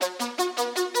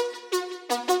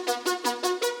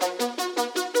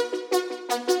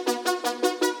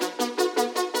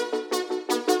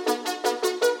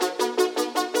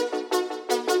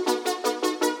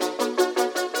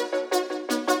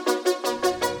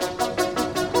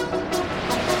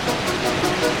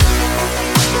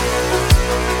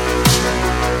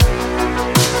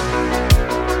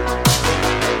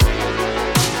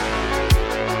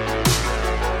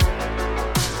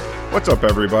What's up,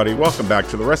 everybody? Welcome back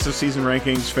to the Rest of Season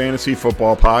Rankings Fantasy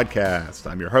Football Podcast.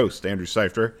 I'm your host, Andrew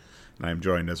Seifter, and I'm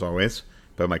joined, as always,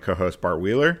 by my co-host, Bart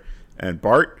Wheeler. And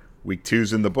Bart, Week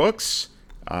 2's in the books.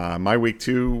 My Week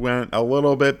 2 went a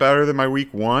little bit better than my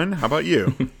Week 1. How about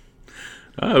you?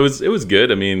 It was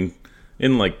good. I mean,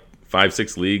 in like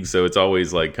 5-6 leagues, so it's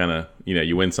always like kind of,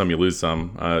 you win some, you lose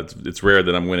some. It's rare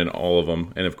that I'm winning all of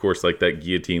them. And, of course, like that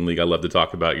guillotine league I love to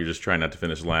talk about, you're just trying not to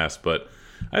finish last. But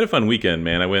I had a fun weekend,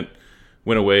 man. I went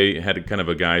away, had kind of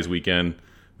a guys' weekend.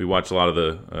 We watched a lot of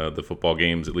the football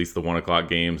games, at least the 1 o'clock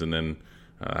games, and then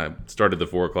I started the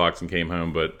 4 o'clocks and came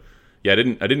home. But yeah, I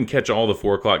didn't catch all the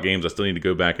 4 o'clock games. I still need to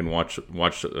go back and watch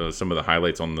some of the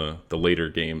highlights on the later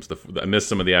games. I missed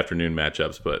some of the afternoon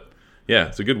matchups, but yeah,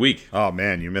 it's a good week. Oh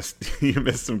man, you missed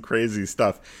some crazy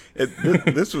stuff.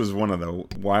 This was one of the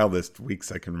wildest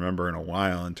weeks I can remember in a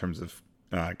while in terms of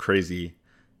crazy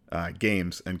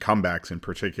games and comebacks in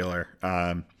particular.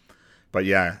 But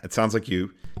yeah, it sounds like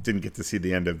you didn't get to see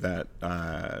the end of that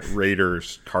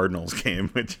Raiders-Cardinals game,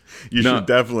 which you should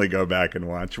definitely go back and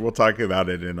watch. We'll talk about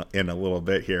it in a little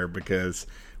bit here because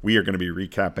we are going to be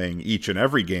recapping each and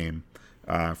every game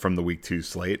from the Week 2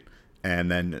 slate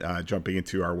and then jumping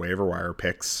into our waiver wire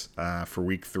picks for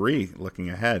Week 3, looking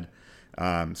ahead.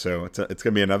 So it's going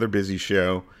to be another busy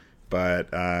show, but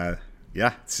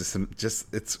yeah,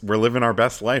 it's we're living our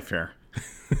best life here.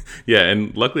 Yeah,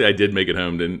 and luckily I did make it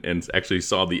home and actually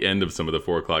saw the end of some of the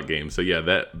 4 o'clock games. So yeah,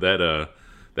 that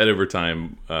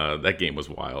overtime that game was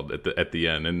wild at the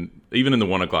end, and even in the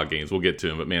 1 o'clock games, we'll get to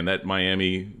them. But man, that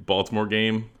Miami Baltimore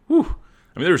game, whew,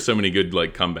 I mean, there were so many good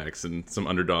like comebacks and some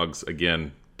underdogs.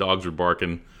 Again, dogs were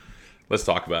barking. Let's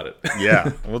talk about it.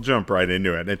 Yeah, we'll jump right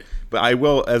into it. But I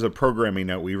will, as a programming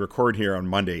note, we record here on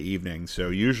Monday evening, so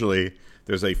usually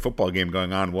there's a football game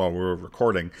going on while we're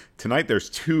recording. Tonight there's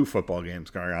 2 football games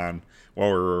going on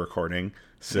while we're recording.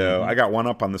 So I got one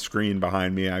up on the screen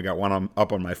behind me. I got one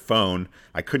up on my phone.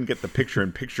 I couldn't get the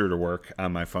picture-in-picture to work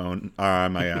on my phone,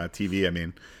 on my TV. I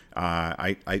mean,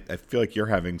 I feel like you're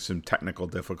having some technical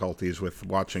difficulties with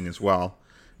watching as well,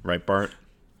 right, Bart?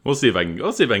 We'll see if I can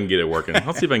get it working.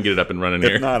 I'll see if I can get it up and running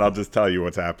here. If not, I'll just tell you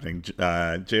what's happening.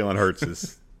 Jalen Hurts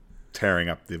is tearing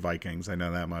up the Vikings. I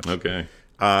know that much. Okay.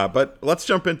 But let's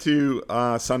jump into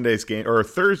Sunday's game, or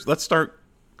Thursday. Let's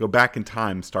go back in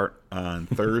time, start on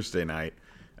Thursday night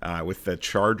with the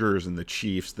Chargers and the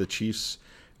Chiefs. The Chiefs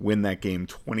win that game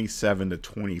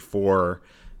 27-24.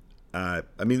 I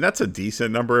mean, that's a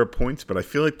decent number of points, but I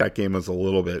feel like that game was a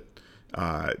little bit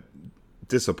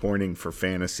disappointing for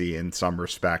fantasy in some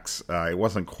respects. It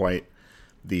wasn't quite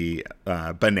the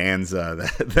bonanza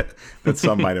that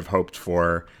some might have hoped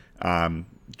for.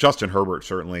 Justin Herbert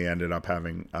certainly ended up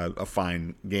having a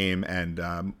fine game,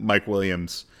 and Mike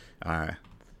Williams,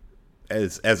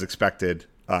 as expected,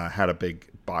 had a big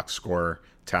box score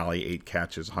tally, 8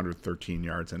 catches, 113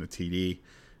 yards, and a TD.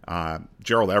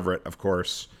 Gerald Everett, of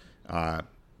course,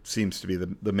 seems to be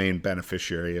the main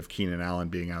beneficiary of Keenan Allen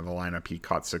being out of the lineup. He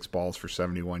caught 6 balls for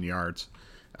 71 yards.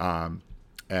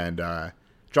 And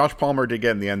Josh Palmer did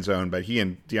get in the end zone, but he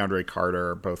and DeAndre Carter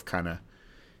are both kind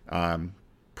of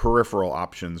peripheral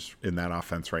options in that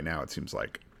offense right now, it seems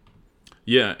like.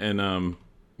 Yeah, and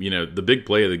the big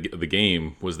play of the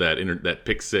game was that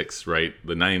pick 6, right?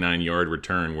 The 99-yard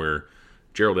return where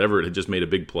Gerald Everett had just made a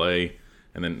big play,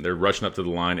 and then they're rushing up to the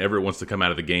line. Everett wants to come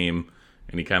out of the game,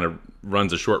 and he kind of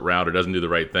runs a short route or doesn't do the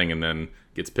right thing and then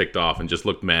gets picked off and just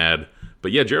looked mad.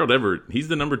 But yeah, Gerald Everett, he's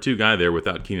the number 2 guy there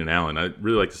without Keenan Allen. I'd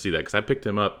really like to see that because I picked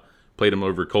him up, played him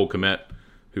over Cole Kmet,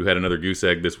 who had another goose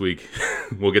egg this week.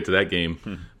 We'll get to that game.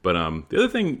 But the other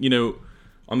thing,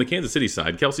 on the Kansas City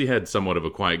side, Kelsey had somewhat of a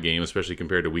quiet game, especially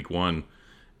compared to Week 1.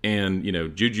 And,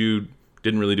 Juju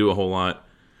didn't really do a whole lot.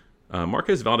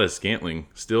 Marquez Valdez-Scantling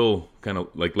still kind of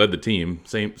like led the team,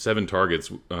 7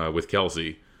 targets with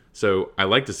Kelsey. So I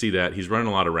like to see that. He's running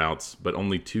a lot of routes, but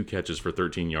only 2 catches for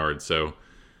 13 yards. So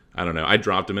I don't know. I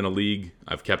dropped him in a league.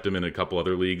 I've kept him in a couple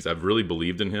other leagues. I've really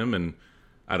believed in him, and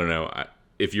I don't know.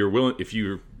 If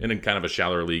you're in a kind of a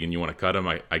shallower league and you want to cut him,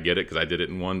 I get it because I did it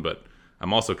in one. But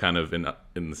I'm also kind of in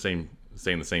the same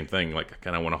saying the same thing. Like I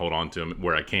kind of want to hold on to him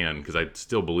where I can because I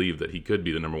still believe that he could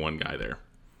be the number 1 guy there.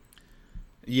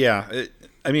 Yeah,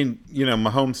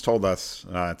 Mahomes told us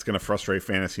it's going to frustrate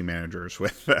fantasy managers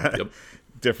with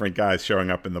different guys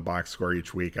showing up in the box score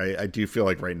each week. I do feel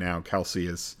like right now Kelsey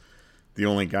is the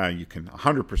only guy you can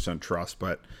 100% trust,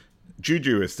 but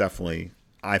Juju is definitely,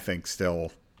 I think,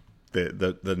 still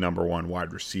the number 1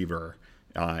 wide receiver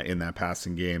in that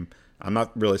passing game. I'm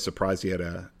not really surprised he had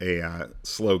a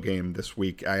slow game this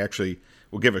week. I actually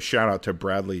will give a shout out to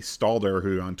Bradley Stalder,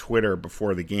 who on Twitter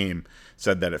before the game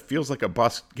said that it feels like a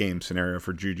bust game scenario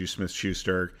for Juju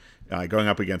Smith-Schuster going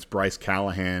up against Bryce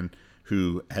Callahan,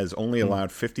 who has only allowed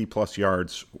 50-plus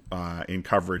yards in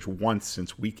coverage once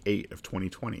since Week 8 of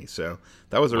 2020. So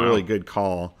that was a really good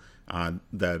call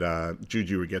that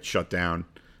Juju would get shut down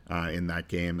in that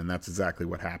game, and that's exactly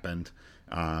what happened.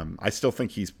 I still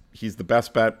think he's the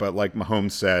best bet, but like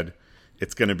Mahomes said,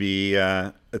 it's going to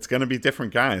be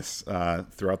different guys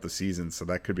throughout the season, so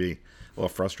that could be a little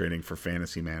frustrating for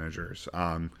fantasy managers.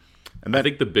 And I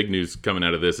think the big news coming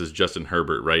out of this is Justin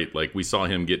Herbert, right? Like, we saw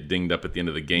him get dinged up at the end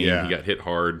of the game. Yeah. He got hit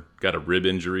hard, got a rib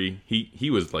injury. He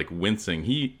was like wincing.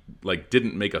 He like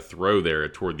didn't make a throw there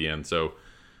toward the end. So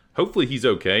hopefully he's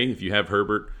okay. If you have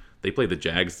Herbert, they play the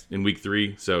Jags in Week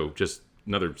 3, so just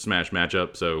another smash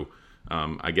matchup. So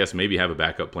I guess maybe have a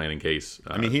backup plan in case.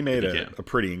 I mean, he made a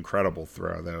pretty incredible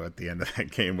throw though at the end of that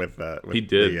game with he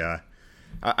did.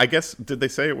 I guess, did they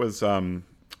say it was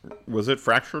it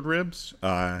fractured ribs?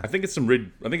 I think it's some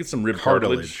rib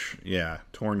cartilage. Yeah,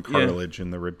 torn cartilage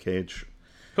in the rib cage.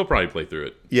 He'll probably play through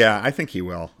it. Yeah, I think he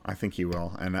will.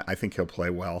 And I think he'll play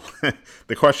well.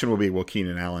 The question will be, will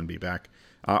Keenan Allen be back?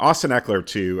 Austin Eckler,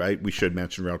 too, we should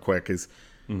mention real quick, is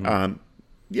a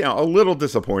little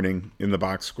disappointing in the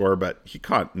box score, but he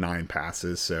caught 9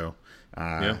 passes. So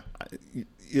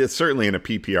certainly in a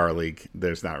PPR league,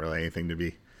 there's not really anything to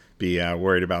be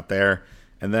worried about there.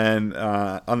 And then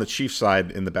on the Chiefs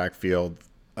side in the backfield,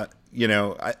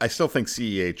 I still think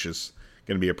CEH is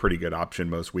going to be a pretty good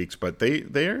option most weeks, but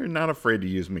they are not afraid to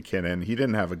use McKinnon. He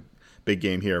didn't have a big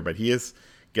game here, but he is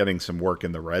getting some work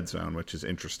in the red zone, which is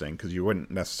interesting because you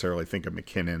wouldn't necessarily think of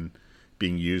McKinnon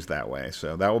being used that way.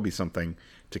 So that will be something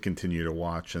to continue to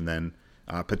watch. And then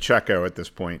Pacheco at this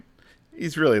point,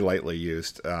 he's really lightly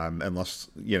used unless,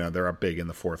 they're up big in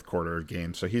the fourth quarter of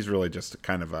games. So he's really just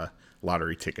kind of a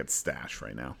lottery ticket stash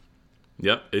right now.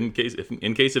 Yep. In case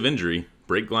of injury,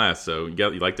 break glass. So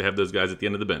you like to have those guys at the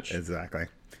end of the bench. Exactly.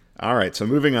 All right. So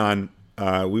moving on,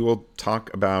 we will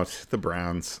talk about the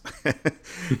Browns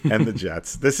and the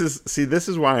Jets. This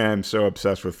is why I'm so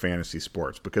obsessed with fantasy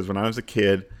sports, because when I was a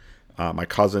kid, my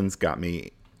cousins got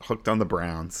me hooked on the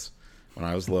Browns when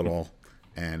I was little,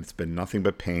 and it's been nothing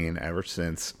but pain ever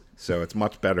since. So it's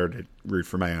much better to root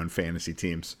for my own fantasy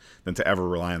teams than to ever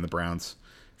rely on the Browns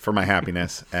for my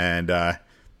happiness. And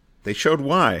they showed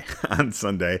why on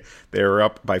Sunday. They were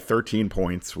up by 13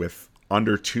 points with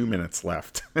under 2 minutes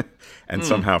left and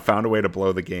somehow found a way to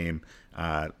blow the game.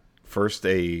 First,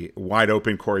 a wide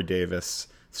open Corey Davis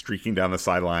streaking down the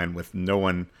sideline with no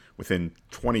one within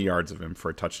 20 yards of him for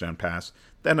a touchdown pass.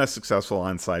 Then a successful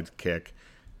onside kick.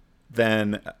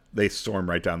 Then they storm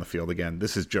right down the field again.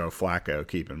 This is Joe Flacco,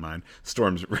 keep in mind.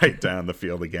 Storms right down the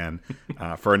field again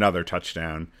for another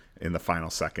touchdown in the final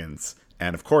seconds.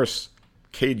 And, of course,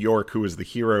 Cade York, who was the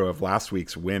hero of last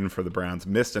week's win for the Browns,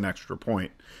 missed an extra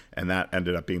point, and that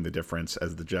ended up being the difference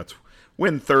as the Jets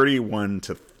win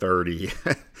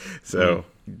 31-30. So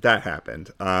that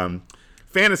happened.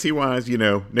 Fantasy-wise,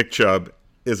 Nick Chubb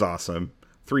is awesome.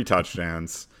 3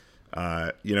 touchdowns.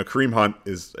 Kareem Hunt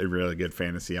is a really good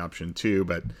fantasy option too,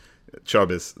 but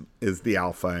Chubb is the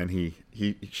alpha, and he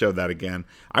showed that again.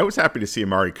 I was happy to see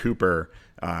Amari Cooper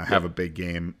have a big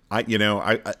game.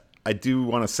 I do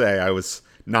want to say I was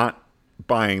not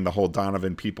buying the whole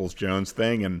Donovan Peoples-Jones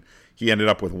thing, and he ended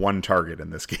up with 1 target in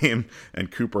this game,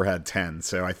 and Cooper had 10.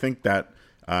 So I think that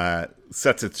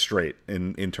sets it straight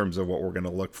in terms of what we're going to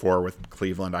look for with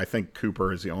Cleveland. I think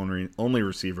Cooper is the only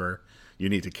receiver you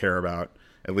need to care about,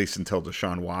 at least until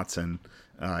Deshaun Watson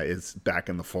is back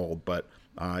in the fold. But,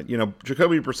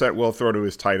 Jacoby Brissett will throw to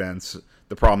his tight ends.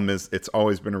 The problem is it's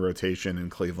always been a rotation in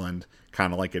Cleveland,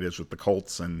 kind of like it is with the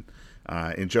Colts. And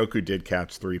Njoku did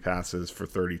catch 3 passes for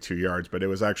 32 yards, but it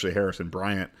was actually Harrison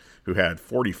Bryant who had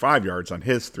 45 yards on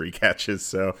his 3 catches.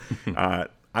 So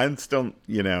I'm still,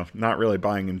 not really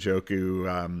buying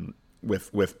Njoku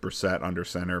with Brissett under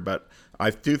center. But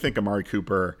I do think Amari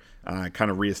Cooper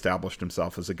kind of reestablished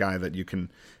himself as a guy that you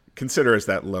can consider as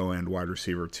that low-end wide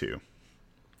receiver too.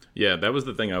 Yeah, that was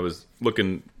the thing I was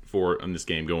looking for in this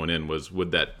game going in, was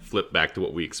would that flip back to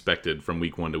what we expected from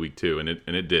week 1 to week 2, and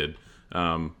it did.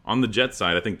 On the Jets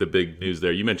side, I think the big news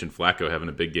there, you mentioned Flacco having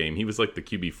a big game. He was like the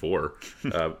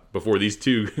QB4 before these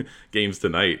 2 games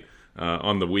tonight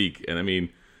on the week. And I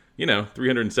mean,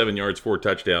 307 yards, 4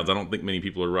 touchdowns. I don't think many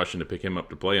people are rushing to pick him up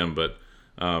to play him, but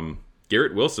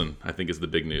Garrett Wilson, I think, is the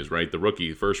big news, right? The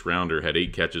rookie first rounder had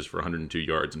 8 catches for 102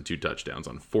 yards and 2 touchdowns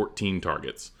on 14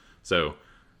 targets. So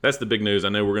that's the big news. I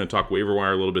know we're going to talk waiver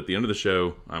wire a little bit at the end of the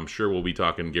show. I'm sure we'll be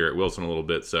talking Garrett Wilson a little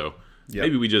bit. So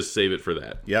maybe we just save it for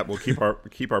that. Yep, we'll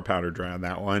keep our powder dry on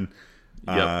that one.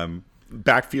 Yep.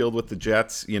 Backfield with the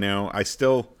Jets, I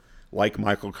still like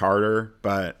Michael Carter,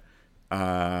 but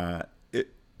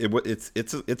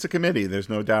it's a committee. There's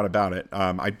no doubt about it.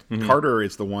 Carter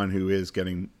is the one who is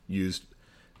getting used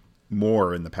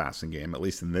more in the passing game. At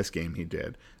least in this game, he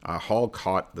did. Hall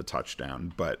caught the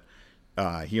touchdown, but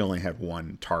he only had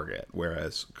one target,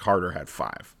 whereas Carter had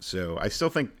 5. So I still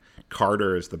think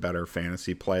Carter is the better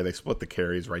fantasy play. They split the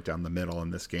carries right down the middle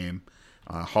in this game.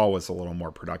 Hall was a little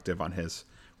more productive on his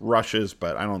rushes,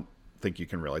 but I don't think you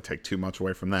can really take too much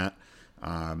away from that.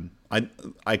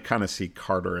 I kind of see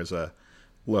Carter as a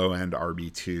low-end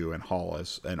RB2 and Hall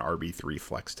as an RB3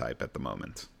 flex type at the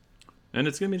moment. And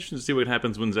it's going to be interesting to see what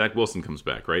happens when Zach Wilson comes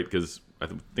back, right? Because I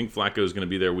think Flacco is going to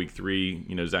be there week 3.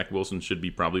 Zach Wilson should be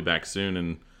probably back soon,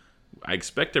 and I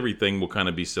expect everything will kind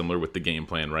of be similar with the game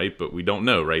plan, right? But we don't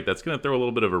know, right? That's going to throw a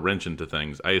little bit of a wrench into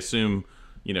things. I assume,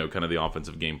 kind of the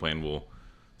offensive game plan will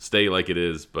stay like it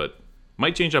is, but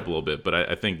might change up a little bit. But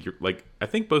I think I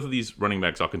think both of these running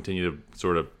backs I'll continue to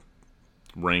sort of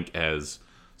rank as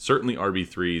certainly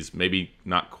RB3s, maybe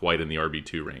not quite in the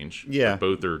RB2 range. Yeah.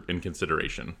 Both are in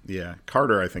consideration. Yeah.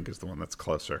 Carter, I think, is the one that's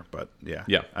closer. But, yeah.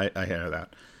 Yeah. I hear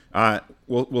that.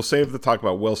 We'll save the talk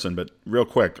about Wilson, but real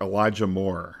quick, Elijah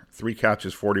Moore, 3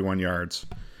 catches, 41 yards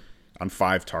on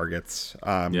 5 targets.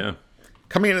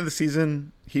 Coming into the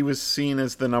season, he was seen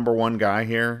as the number 1 guy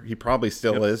here. He probably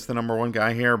still is the number 1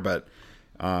 guy here, but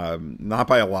not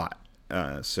by a lot.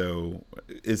 So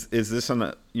is this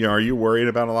are you worried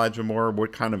about Elijah Moore?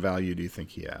 What kind of value do you think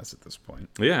he has at this point?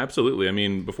 Yeah, absolutely. I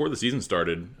mean, before the season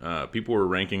started, people were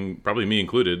ranking, probably me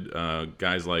included,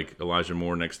 guys like Elijah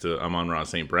Moore next to Amon-Ra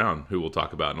St. Brown, who we'll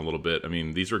talk about in a little bit. I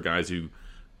mean, these are guys who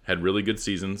had really good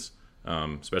seasons,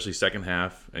 especially second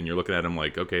half, and you're looking at them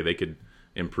like, okay, they could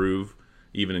improve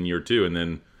even in year 2. And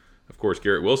then, of course,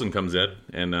 Garrett Wilson comes in,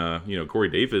 and Corey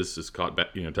Davis has caught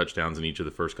touchdowns in each of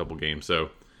the first couple games. So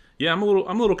yeah, I'm a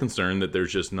little concerned that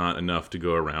there's just not enough to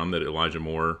go around. That Elijah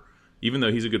Moore, even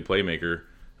though he's a good playmaker,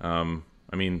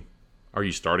 I mean, are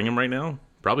you starting him right now?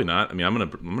 Probably not. I mean, I'm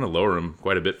gonna lower him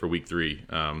quite a bit for week 3.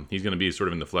 He's gonna be sort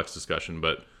of in the flex discussion,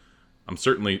 but I'm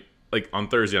certainly on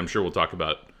Thursday. I'm sure we'll talk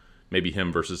about maybe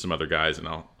him versus some other guys, and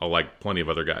I'll like plenty of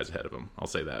other guys ahead of him. I'll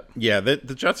say that. Yeah, the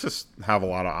Jets just have a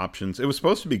lot of options. It was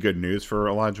supposed to be good news for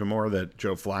Elijah Moore that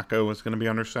Joe Flacco was going to be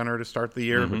under center to start the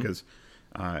year because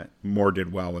Moore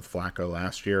did well with Flacco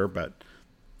last year, but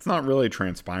it's not really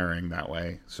transpiring that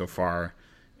way so far.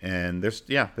 And there's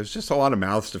just a lot of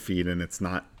mouths to feed, and it's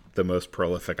not the most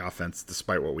prolific offense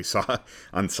despite what we saw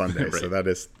on Sunday. Right. So that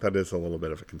is a little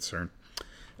bit of a concern.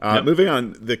 Moving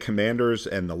on, the Commanders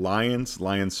and the Lions.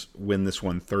 Lions win this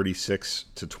one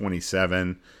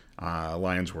 36-27.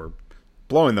 Lions were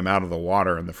blowing them out of the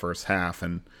water in the first half,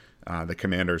 and the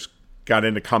Commanders got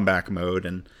into comeback mode,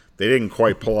 and they didn't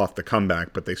quite pull off the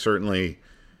comeback, but they certainly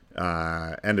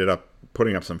ended up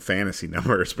putting up some fantasy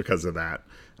numbers because of that.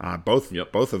 Both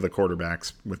of the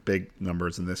quarterbacks with big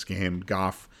numbers in this game.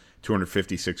 Goff,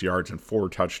 256 yards and 4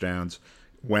 touchdowns.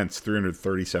 Wentz,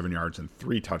 337 yards and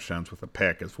 3 touchdowns with a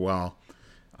pick as well.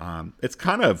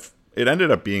 It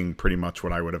ended up being pretty much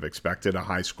what I would have expected, a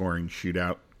high-scoring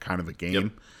shootout kind of a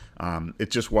game. It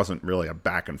just wasn't really a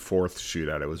back-and-forth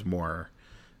shootout. It was more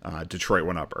Detroit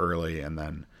went up early and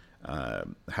then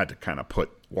had to kind of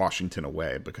put Washington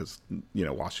away because,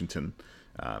 Washington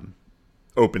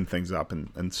opened things up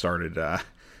and started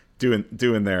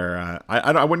doing their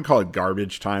I wouldn't call it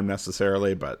garbage time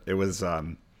necessarily, but it was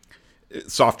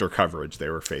softer coverage they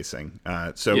were facing.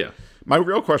 My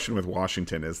real question with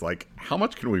Washington is, how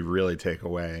much can we really take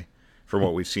away from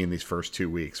what we've seen these first 2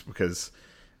 weeks? Because,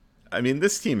 I mean,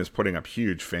 this team is putting up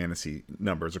huge fantasy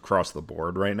numbers across the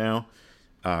board right now.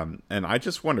 And I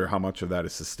just wonder how much of that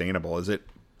is sustainable.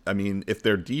 If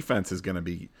their defense is going to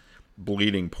be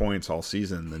bleeding points all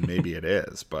season, then maybe it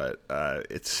is. But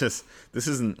this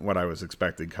isn't what I was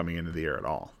expecting coming into the year at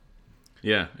all.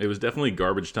 Yeah, it was definitely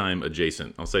garbage time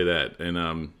adjacent. I'll say that.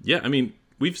 And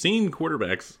we've seen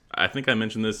quarterbacks. I think I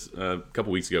mentioned this a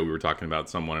couple weeks ago. We were talking about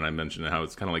someone, and I mentioned how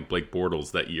it's kind of like Blake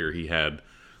Bortles that year. He had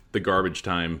the garbage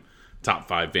time top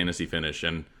 5 fantasy finish.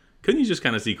 And couldn't you just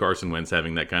kind of see Carson Wentz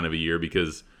having that kind of a year?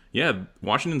 Because,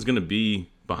 Washington's going to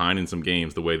be behind in some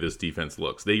games the way this defense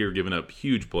looks. They are giving up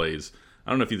huge plays.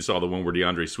 I don't know if you saw the one where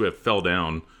DeAndre Swift fell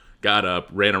down, got up,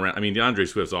 ran around. I mean, DeAndre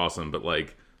Swift's awesome, but,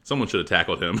 someone should have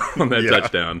tackled him on that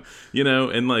touchdown,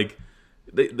 and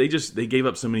they gave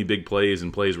up so many big plays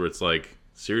and plays where it's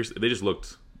seriously, they just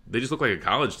looked like a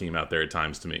college team out there at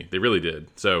times to me. They really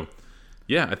did. So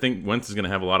I think Wentz is going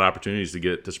to have a lot of opportunities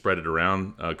to spread it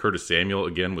around. Curtis Samuel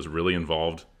again was really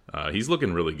involved He's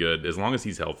looking really good as long as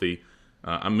he's healthy.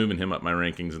 I'm moving him up my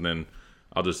rankings, and then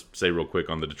I'll just say real quick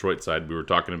on the Detroit side, we were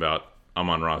talking about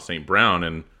Amon-Ra St. Brown,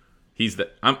 and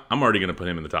I'm already going to put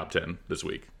him in the top 10 this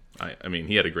week. I mean,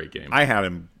 he had a great game. I had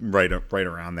him right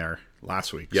around there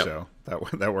last week, yep. So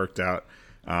that worked out.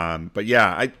 But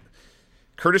yeah,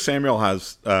 Curtis Samuel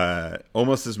has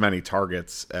almost as many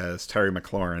targets as Terry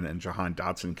McLaurin and Jahan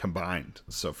Dotson combined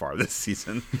so far this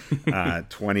season.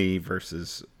 20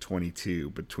 versus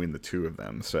 22 between the two of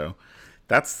them. So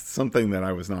that's something that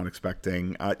I was not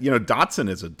expecting. Dotson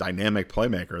is a dynamic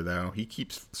playmaker, though. He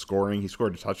keeps scoring. He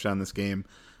scored a touchdown this game.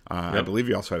 Yep. I believe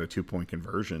he also had a 2-point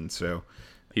conversion. So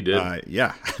he did.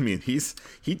 Yeah. I mean, he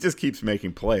just keeps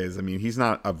making plays. I mean, he's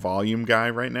not a volume guy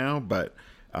right now, but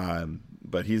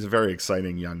he's a very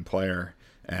exciting young player.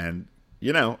 And,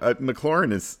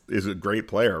 McLaurin is a great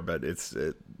player, but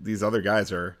these other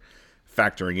guys are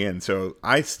factoring in. So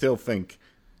I still think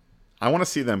I want to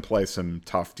see them play some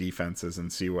tough defenses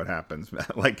and see what happens.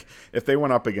 Like, if they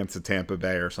went up against a Tampa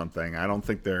Bay or something, I don't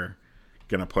think they're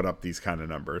going to put up these kind of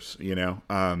numbers,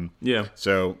 Yeah.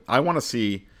 So I want to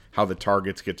see how the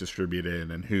targets get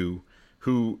distributed and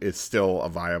who is still a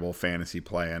viable fantasy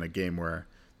play in a game where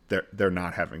they're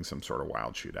not having some sort of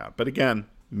wild shootout. But again,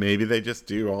 maybe they just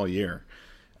do all year.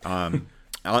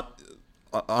 Amon-Ra,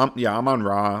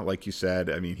 like you said,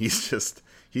 I mean,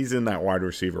 he's in that wide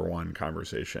receiver one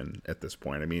conversation at this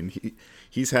point. I mean,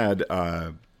 he's had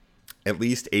at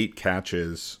least 8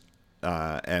 catches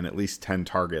and at least 10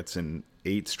 targets in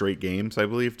 8 straight games, I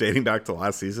believe, dating back to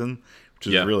last season, which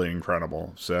is really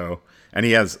incredible. So, and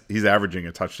he's averaging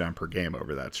a touchdown per game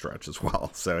over that stretch as well.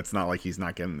 So it's not like he's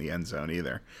not getting the end zone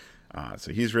either.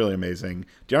 So he's really amazing.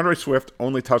 DeAndre Swift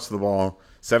only touched the ball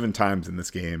 7 times in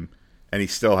this game, and he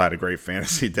still had a great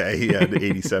fantasy day. He had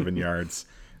 87 yards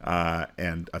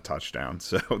and a touchdown.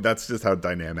 So that's just how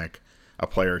dynamic a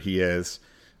player he is.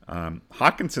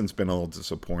 Hawkinson's been a little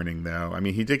disappointing, though. I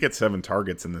mean, he did get 7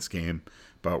 targets in this game,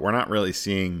 but we're not really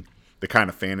seeing the kind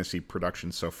of fantasy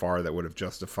production so far that would have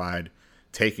justified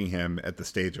taking him at the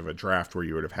stage of a draft where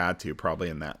you would have had to, probably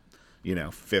in that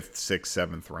 5th, 6th,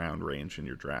 7th round range in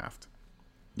your draft.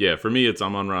 Yeah, for me, it's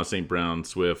Amon-Ra St. Brown,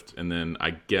 Swift, and then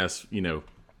I guess,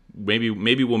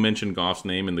 maybe we'll mention Goff's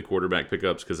name in the quarterback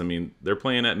pickups because, I mean, they're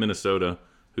playing at Minnesota,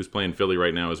 who's playing Philly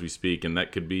right now as we speak, and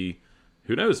that could be,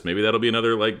 who knows, maybe that'll be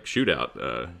another,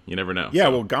 shootout. You never know. Yeah,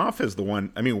 well, Goff is the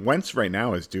one. I mean, Wentz right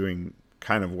now is doing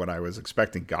kind of what I was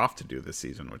expecting Goff to do this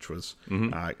season, which was,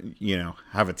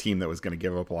 have a team that was going to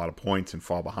give up a lot of points and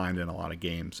fall behind in a lot of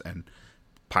games and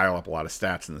pile up a lot of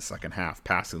stats in the second half,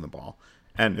 passing the ball.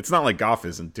 And it's not like Goff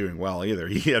isn't doing well either.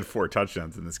 He had 4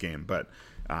 touchdowns in this game, but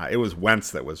it was Wentz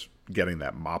that was getting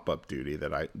that mop-up duty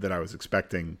that I was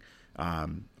expecting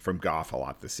from Goff a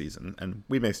lot this season, and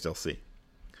we may still see.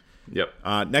 Yep.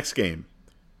 Next game,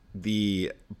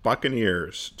 the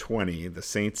Buccaneers 20, the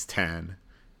Saints 10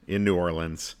 in New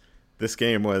Orleans. This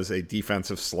game was a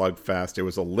defensive slugfest. It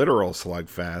was a literal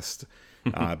slugfest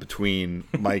between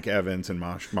Mike Evans and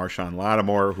Marshawn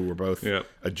Lattimore, who were both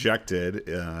ejected.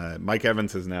 Mike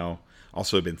Evans has now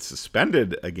also been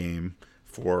suspended a game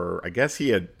for, I guess he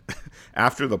had,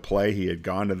 after the play, he had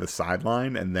gone to the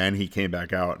sideline, and then he came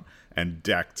back out and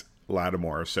decked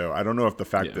Lattimore. So I don't know if the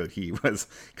fact that he was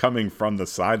coming from the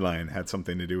sideline had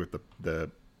something to do with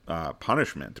the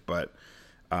punishment, but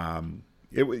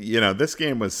this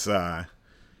game was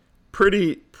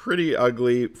pretty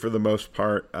ugly for the most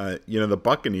part. The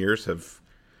Buccaneers have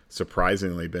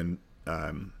surprisingly been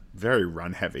very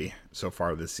run heavy so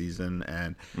far this season,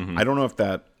 and I don't know if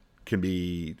that can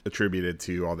be attributed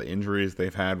to all the injuries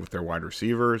they've had with their wide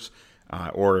receivers,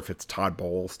 or if it's Todd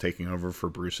Bowles taking over for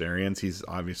Bruce Arians. He's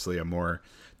obviously a more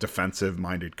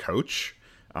defensive-minded coach.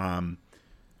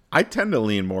 I tend to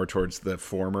lean more towards the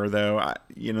former, though.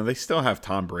 They still have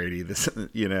Tom Brady.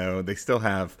 They still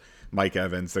have Mike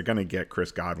Evans. They're going to get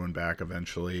Chris Godwin back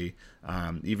eventually.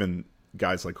 Even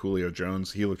guys like Julio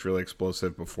Jones, he looked really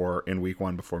explosive in week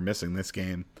 1 before missing this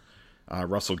game.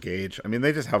 Russell Gage. I mean,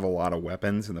 they just have a lot of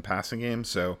weapons in the passing game,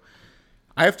 so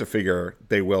I have to figure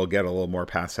they will get a little more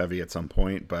pass heavy at some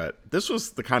point, but this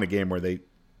was the kind of game where they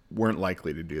weren't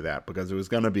likely to do that because it was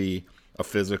going to be a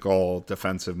physical,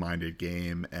 defensive-minded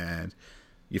game, and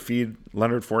you feed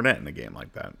Leonard Fournette in a game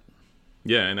like that.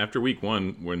 Yeah, and after week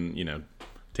 1, when,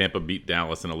 Tampa beat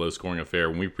Dallas in a low-scoring affair,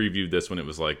 when we previewed this one, it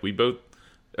was like we both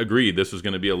agreed this was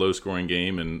going to be a low-scoring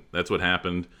game, and that's what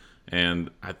happened. And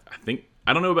I think,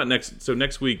 I don't know about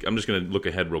next week, I'm just going to look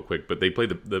ahead real quick, but they play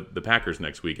the Packers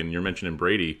next week, and you're mentioning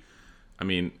Brady. I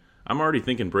mean, I'm already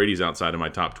thinking Brady's outside of my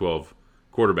top 12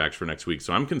 quarterbacks for next week,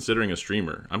 so I'm considering a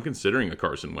streamer. I'm considering a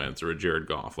Carson Wentz or a Jared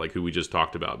Goff, like who we just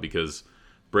talked about, because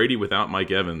Brady without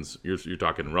Mike Evans, you're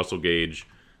talking Russell Gage.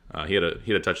 He had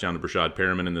a touchdown to Brashad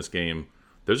Perriman in this game.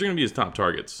 Those are going to be his top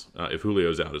targets if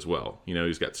Julio's out as well.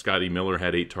 He's got Scotty Miller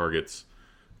had 8 targets.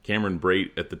 Cameron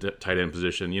Brate at the tight end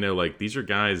position. These are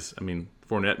guys. I mean,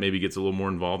 Fournette maybe gets a little more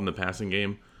involved in the passing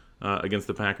game against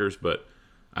the Packers, but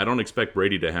I don't expect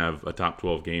Brady to have a top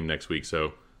 12 game next week.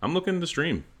 So I'm looking to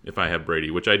stream if I have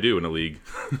Brady, which I do in a league.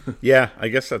 Yeah, I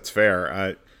guess that's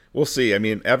fair. We'll see. I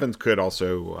mean, Evans could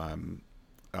also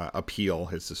appeal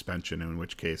his suspension, in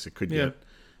which case it could get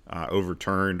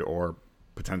overturned or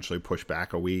potentially pushed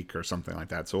back a week or something like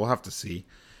that. So we'll have to see.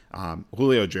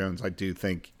 Julio Jones, I do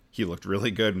think he looked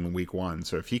really good in week 1.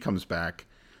 So if he comes back,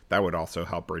 that would also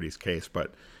help Brady's case.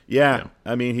 But yeah.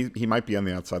 I mean, he might be on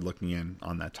the outside looking in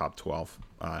on that top 12.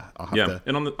 I'll have to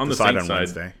and on the decide Saints on side,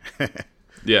 Wednesday.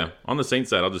 Yeah, on the Saints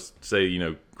side, I'll just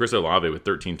say, Chris Olave with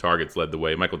 13 targets led the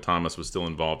way. Michael Thomas was still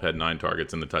involved, had 9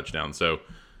 targets and the touchdown. So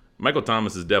Michael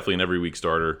Thomas is definitely an every week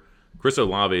starter. Chris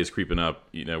Olave is creeping up.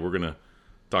 We're going to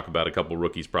talk about a couple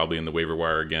rookies probably in the waiver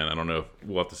wire again. I don't know.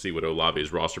 We'll have to see what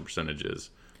Olave's roster percentage is.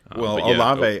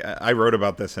 Olave, I wrote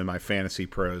about this in my Fantasy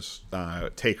Pros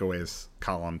takeaways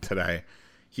column today.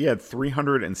 He had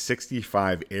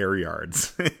 365 air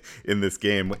yards in this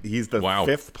game. He's the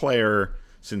 5th player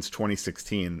since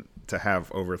 2016 to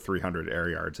have over 300 air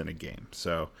yards in a game.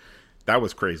 So that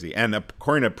was crazy. And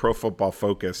according to Pro Football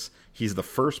Focus, he's the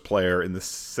first player in the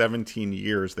 17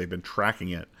 years they've been tracking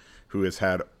it who has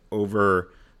had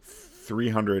over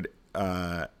 300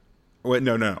 an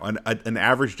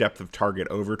average depth of target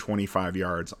over 25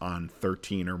 yards on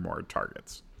 13 or more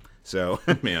targets. So,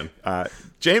 man,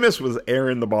 Jameis was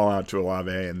airing the ball out to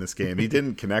Olave in this game. He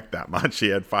didn't connect that much. He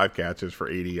had 5 catches for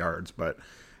 80 yards. But,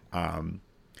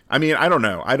 I mean, I don't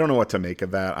know. I don't know what to make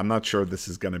of that. I'm not sure this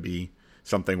is going to be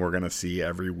something we're going to see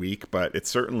every week, but it's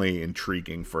certainly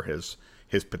intriguing for his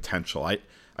potential.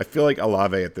 I feel like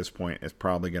Olave at this point is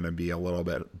probably going to be a little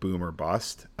bit boom or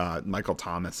bust. Michael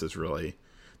Thomas is really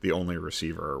the only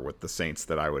receiver with the Saints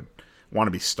that I would want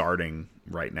to be starting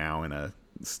right now in a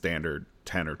standard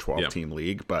 10 or 12 team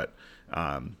league. But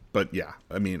yeah,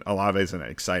 I mean, Olave is an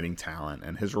exciting talent,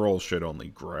 and his role should only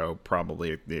grow,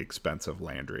 probably at the expense of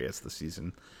Landry as the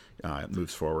season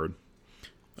moves forward.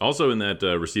 Also in that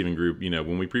receiving group,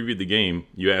 when we previewed the game,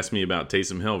 you asked me about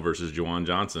Taysom Hill versus Juwan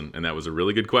Johnson, and that was a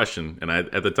really good question. And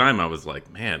at the time, I was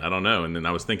like, man, I don't know. And then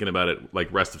I was thinking about it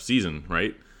like rest of season,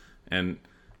 right? And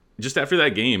just after that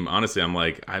game, honestly, I'm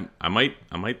like, I might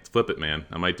flip it, man.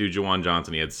 I might do Juwan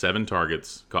Johnson. He had 7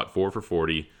 targets, caught 4 for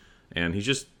 40, and he's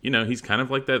just, he's kind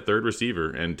of like that third receiver.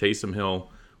 And Taysom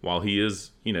Hill, while he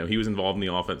is, he was involved in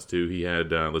the offense too. He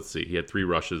had, he had 3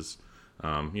 rushes.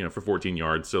 For 14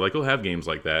 yards. So, he'll have games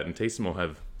like that, and Taysom will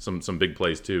have some big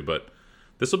plays too. But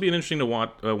this will be an interesting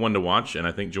one to watch, and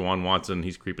I think Juwan Watson,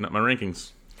 he's creeping up my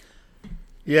rankings.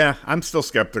 Yeah, I'm still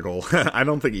skeptical. I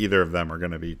don't think either of them are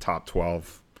going to be top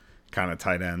 12 kind of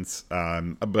tight ends.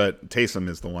 But Taysom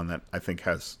is the one that I think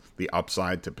has the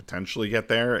upside to potentially get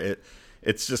there.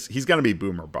 It's just he's going to be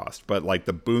boom or bust. But,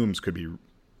 the booms could be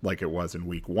like it was in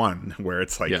week 1, where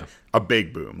it's a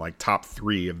big boom, like top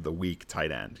 3 of the week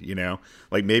tight end,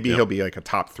 maybe he'll be like a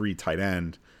top 3 tight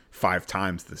end 5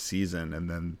 times this season, and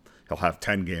then he'll have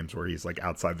 10 games where he's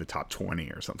outside the top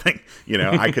 20 or something.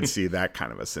 I could see that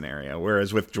kind of a scenario.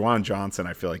 Whereas with Juwan Johnson,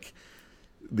 I feel like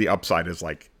the upside is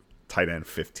tight end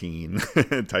 15,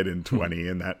 tight end 20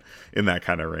 in that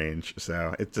kind of range.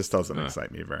 So it just doesn't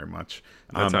excite me very much.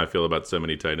 That's how I feel about so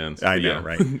many tight ends. I know,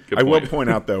 right? I will point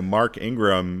out though, Mark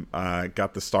Ingram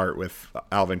got the start with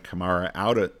Alvin Kamara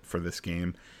out for this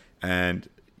game, and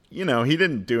he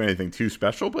didn't do anything too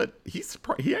special, but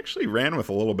he actually ran with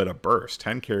a little bit of burst.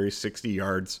 10 carries, 60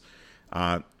 yards.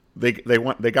 They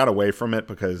got away from it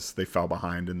because they fell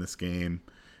behind in this game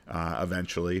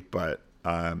eventually, but.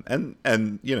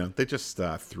 They just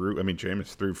threw. I mean,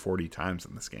 Jameis threw 40 times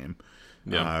in this game.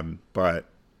 Yeah. But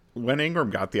when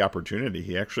Ingram got the opportunity,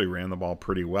 he actually ran the ball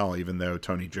pretty well, even though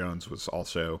Tony Jones was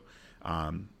also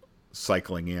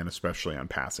cycling in, especially on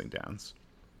passing downs.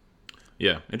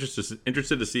 Yeah,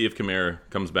 interested to see if Kamara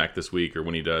comes back this week or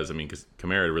when he does. I mean, because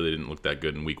Kamara really didn't look that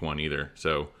good in week 1 either.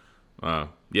 So,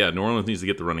 New Orleans needs to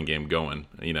get the running game going,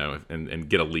 and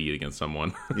get a lead against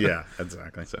someone. Yeah,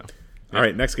 exactly. So. All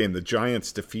right, next game. The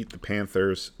Giants defeat the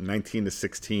Panthers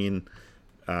 19-16.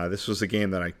 This was a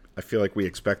game that I feel like we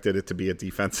expected it to be a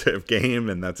defensive game,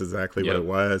 and that's exactly what it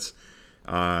was.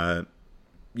 The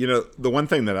one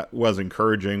thing that was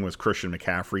encouraging was Christian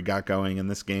McCaffrey got going in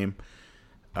this game.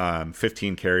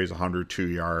 15 carries, 102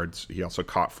 yards. He also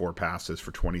caught 4 passes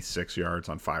for 26 yards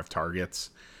on 5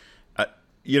 targets.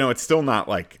 It's still not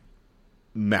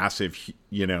massive,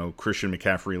 Christian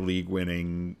McCaffrey league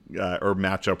winning or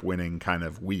matchup winning kind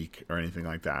of week or anything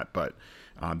like that. But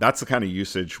that's the kind of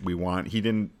usage we want. He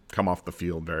didn't come off the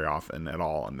field very often at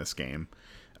all in this game.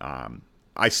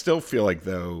 I still feel like,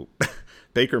 though,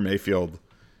 Baker Mayfield,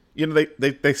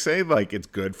 they say like it's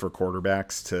good for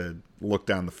quarterbacks to look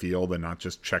down the field and not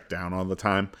just check down all the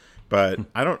time. But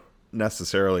I don't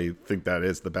necessarily think that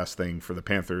is the best thing for the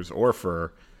Panthers or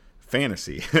for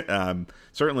fantasy.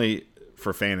 Certainly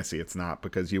for fantasy, it's not,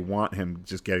 because you want him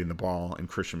just getting the ball in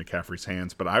Christian McCaffrey's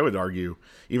hands. But I would argue,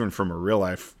 even from a real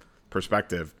life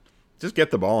perspective, just get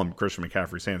the ball in Christian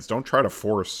McCaffrey's hands. Don't try to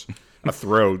force a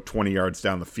throw 20 yards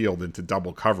down the field into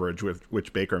double coverage,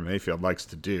 which Baker Mayfield likes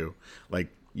to do. Like,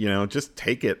 just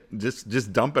take it,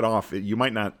 just dump it off. You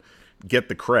might not get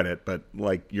the credit, but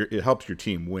like it helps your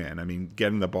team win. I mean,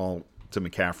 getting the ball to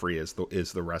McCaffrey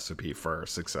is the recipe for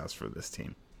success for this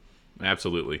team.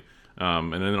 Absolutely.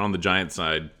 And then on the Giants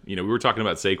side, we were talking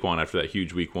about Saquon after that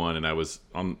huge week one, and I was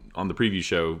on the preview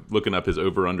show looking up his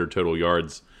over-under total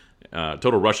yards,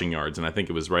 total rushing yards, and I think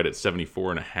it was right at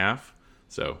 74.5.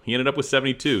 So he ended up with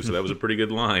 72, so that was a pretty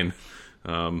good line.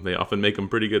 They often make them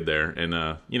pretty good there.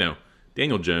 And,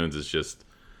 Daniel Jones is just,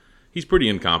 he's pretty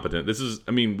incompetent.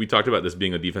 We talked about this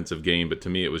being a defensive game, but to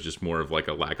me it was just more of like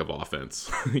a lack of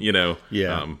offense,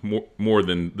 Yeah. More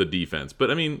than the defense. But,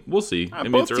 we'll see.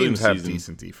 Both it's early in teams the have season.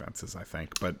 decent defenses, I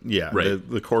think. But, yeah, right.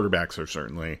 the quarterbacks are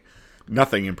certainly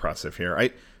nothing impressive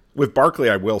here. With Barkley,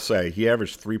 I will say, he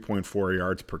averaged 3.4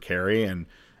 yards per carry, and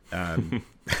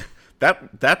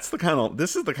this is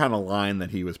the kind of line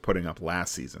that he was putting up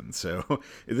last season. So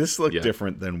this looked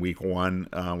different than week one.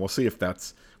 We'll see what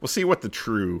the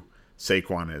true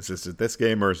Saquon is. Is it this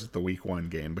game or is it the week one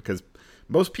game? Because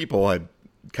most people had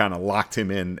kind of locked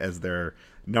him in as their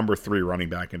number 3 running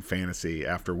back in fantasy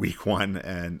after week one,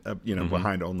 and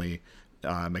behind only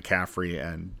McCaffrey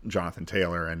and Jonathan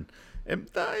Taylor. And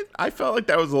I felt like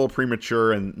that was a little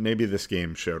premature, and maybe this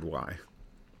game showed why.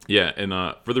 Yeah, and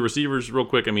for the receivers, real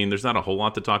quick, there's not a whole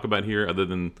lot to talk about here other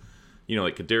than,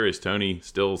 like Kadarius Toney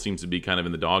still seems to be kind of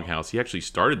in the doghouse. He actually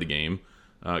started the game,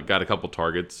 got a couple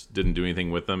targets, didn't do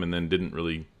anything with them, and then didn't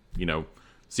really,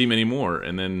 see him anymore.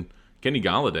 And then Kenny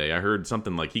Galladay, I heard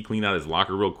something like he cleaned out his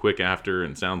locker real quick after,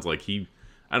 and sounds like I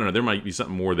don't know, there might be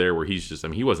something more there where he's just,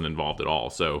 he wasn't involved at all.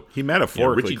 So he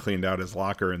metaphorically cleaned out his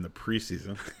locker in the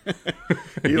preseason.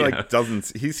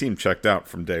 He seemed checked out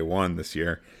from day one this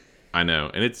year. I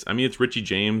know, and it's Richie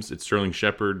James, it's Sterling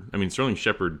Shepard. Sterling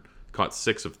Shepard caught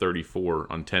 6 of 34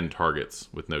 on 10 targets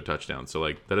with no touchdowns. So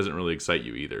like that doesn't really excite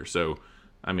you either. So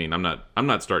I'm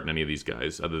not starting any of these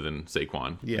guys other than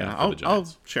Saquon. Yeah, I'll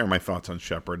share my thoughts on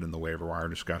Shepard in the waiver wire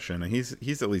discussion, and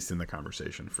he's at least in the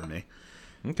conversation for me.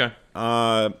 Okay.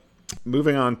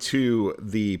 Moving on to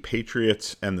the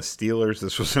Patriots and the Steelers.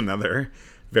 This was another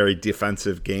very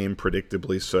defensive game,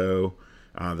 predictably so.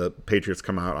 The Patriots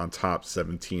come out on top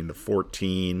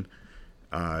 17-14.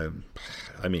 The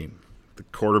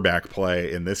quarterback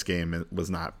play in this game was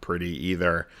not pretty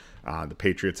either. The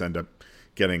Patriots end up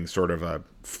getting sort of a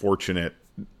fortunate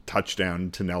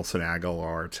touchdown to Nelson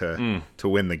Aguilar to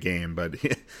win the game, but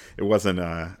it wasn't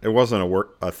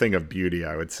a thing of beauty,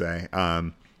 I would say.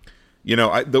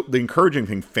 The encouraging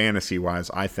thing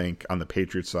fantasy-wise, I think, on the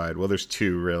Patriots side, well, there's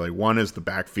two, really. One is the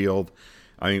backfield.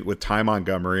 With Ty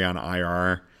Montgomery on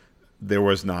IR, there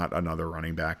was not another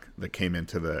running back that came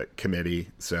into the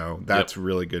committee. So that's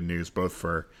really good news, both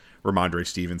for Ramondre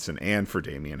Stevenson and for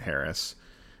Damian Harris.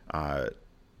 I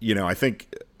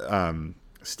think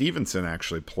Stevenson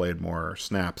actually played more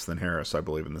snaps than Harris, I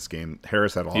believe, in this game.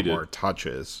 Harris had a lot more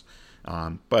touches.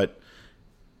 But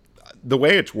the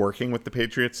way it's working with the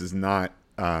Patriots is not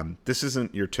this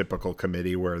isn't your typical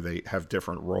committee where they have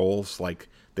different roles. Like,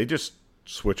 they just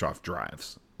switch off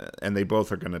drives, and they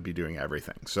both are going to be doing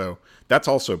everything. So that's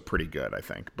also pretty good, I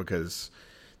think, because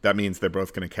that means they're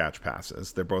both going to catch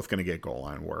passes. They're both going to get goal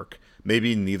line work.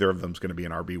 Maybe neither of them is going to be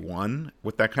an RB1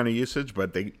 with that kind of usage,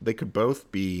 but they could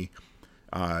both be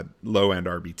low-end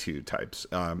RB2 types,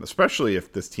 especially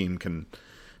if this team can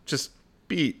just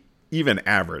be even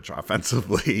average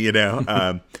offensively,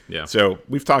 Yeah. So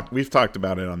we've talked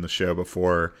about it on the show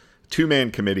before.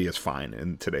 2-man committee is fine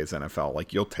in today's NFL.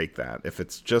 Like, you'll take that. If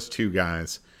it's just 2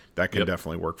 guys, that can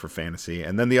definitely work for fantasy.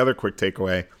 And then the other quick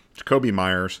takeaway, Jacoby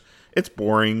Myers, it's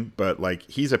boring, but like,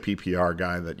 he's a PPR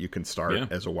guy that you can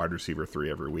start as a wide receiver 3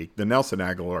 every week. The Nelson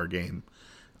Aguilar game,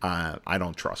 I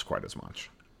don't trust quite as much.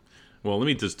 Well, let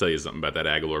me just tell you something about that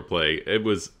Aguilar play. It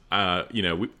was,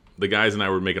 the guys and I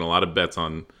were making a lot of bets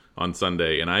on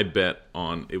Sunday, and I bet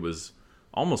on, it was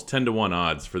almost 10-1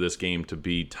 odds for this game to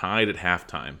be tied at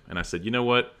halftime. And I said, you know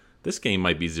what? This game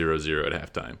might be 0-0 at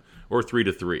halftime. or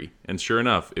 3-3. And sure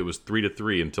enough, it was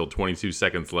 3-3 until 22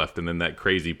 seconds left, and then that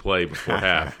crazy play before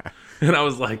half. And I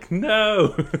was like,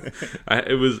 no.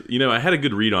 It was, I had a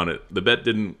good read on it. The bet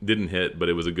didn't hit, but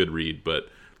it was a good read. But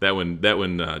that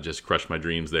one just crushed my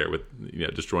dreams there with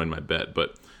destroying my bet.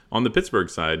 But on the Pittsburgh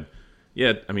side,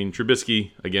 yeah, I mean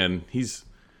Trubisky again.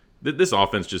 This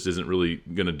offense just isn't really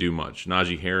going to do much.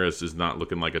 Najee Harris is not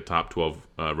looking like a top 12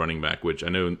 running back, which I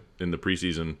know in the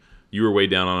preseason you were way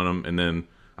down on him, and then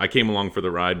I came along for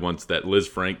the ride once that Liz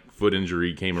Frank foot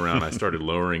injury came around. I started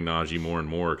lowering Najee more and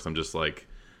more because I'm just like,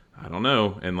 I don't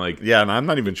know. And yeah, and I'm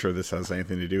not even sure this has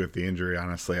anything to do with the injury,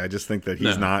 honestly. I just think that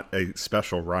he's not a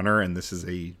special runner, and this is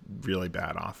a really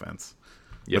bad offense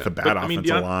with a bad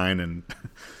offensive line. And,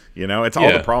 it's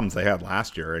all the problems they had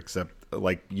last year, except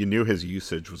you knew his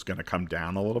usage was going to come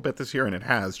down a little bit this year, and it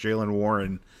has. Jaylen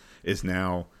Warren is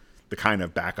now the kind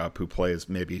of backup who plays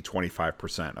maybe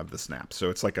 25% of the snaps. So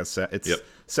it's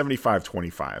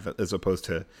 75-25 as opposed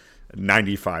to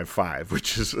 95-5,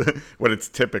 which is what it's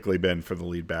typically been for the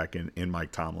lead back in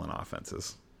Mike Tomlin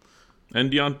offenses.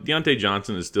 And Deontay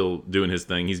Johnson is still doing his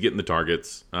thing. He's getting the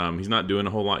targets. He's not doing a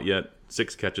whole lot yet.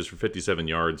 6 catches for 57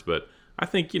 yards, but I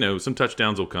think some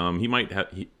touchdowns will come. He might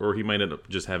end up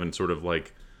just having sort of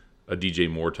like a DJ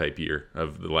Moore type year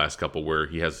of the last couple, where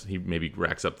he maybe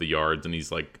racks up the yards and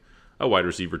he's like a wide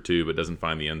receiver too, but doesn't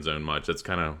find the end zone much. That's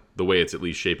kind of the way it's at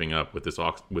least shaping up with this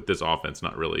offense,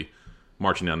 not really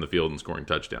marching down the field and scoring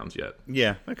touchdowns yet.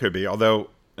 Yeah, that could be. Although,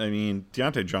 I mean,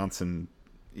 Deontay Johnson,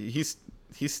 he's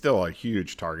still a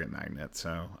huge target magnet.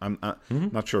 So I'm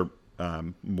not sure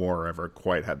Moore ever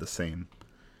quite had the same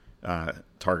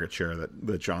target share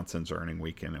that Johnson's earning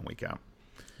week in and week out.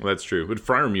 Well, that's true. But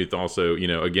Freiermuth also,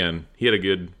 again, he had a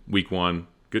good week 1,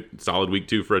 good solid week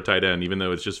 2 for a tight end. Even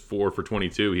though it's just 4 for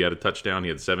 22, he had a touchdown. He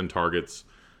had 7 targets.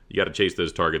 You got to chase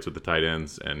those targets with the tight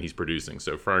ends, and he's producing.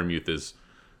 So Freiermuth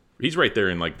he's right there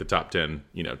in like the top 10,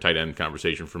 tight end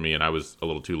conversation for me. And I was a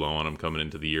little too low on him coming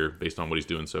into the year based on what he's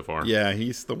doing so far. Yeah,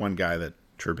 he's the one guy that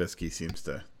Trubisky seems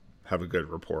to have a good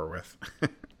rapport with.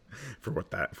 For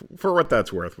what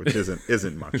that's worth, which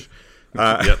isn't much.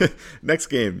 Next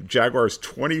game, Jaguars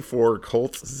 24,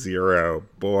 Colts 0.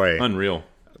 Boy,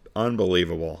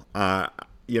 unbelievable.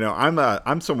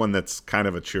 I'm someone that's kind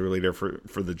of a cheerleader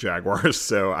for the Jaguars,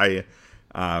 so I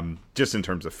just in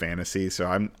terms of fantasy.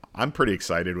 So I'm pretty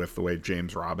excited with the way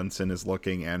James Robinson is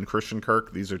looking and Christian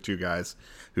Kirk. These are two guys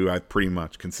who I've pretty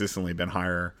much consistently been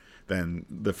higher than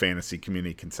the fantasy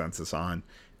community consensus on.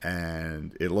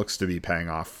 And it looks to be paying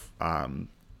off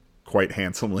quite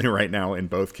handsomely right now in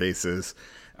both cases.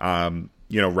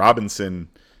 Robinson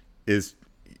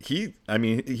he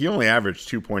only averaged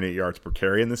 2.8 yards per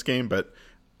carry in this game, but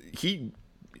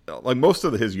most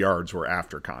of his yards were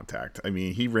after contact. I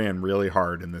mean, he ran really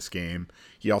hard in this game.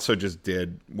 He also just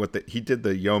did he did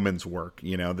the yeoman's work.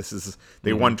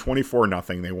 They won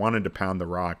 24-0. They wanted to pound the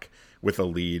rock with a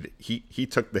lead. He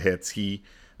took the hits. He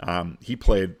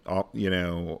played,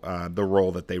 the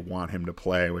role that they want him to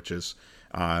play, which is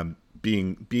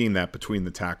being that between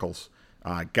the tackles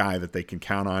guy that they can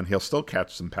count on. He'll still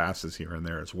catch some passes here and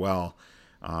there as well,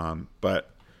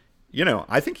 but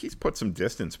I think he's put some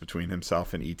distance between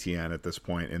himself and ETN at this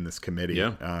point in this committee.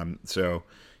 Yeah. So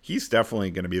he's definitely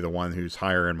going to be the one who's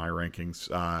higher in my rankings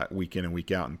week in and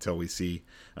week out until we see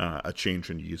a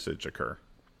change in usage occur.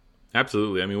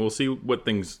 Absolutely. I mean, we'll see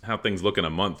how things look in a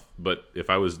month. But if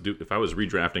I was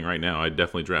redrafting right now, I'd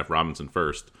definitely draft Robinson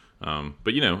first. But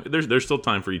there's still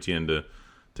time for ETN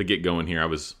to get going here. I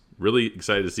was really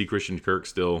excited to see Christian Kirk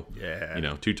still.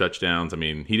 Yeah. 2 touchdowns. I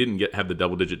mean, he didn't have the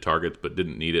double-digit targets, but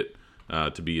didn't need it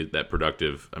to be that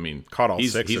productive. I mean, caught all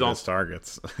 6 of his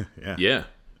targets. Yeah. Yeah.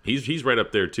 He's right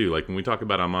up there too. Like when we talk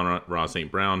about Amon-Ra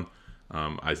St. Brown,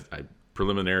 I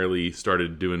preliminarily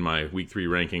started doing my week 3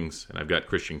 rankings, and I've got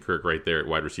Christian Kirk right there at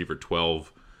wide receiver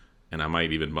 12, and I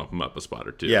might even bump him up a spot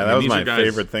or 2. Yeah, that was my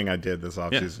favorite thing I did this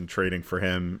offseason, trading for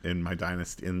him in my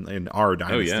dynasty in our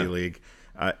dynasty league.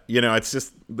 It's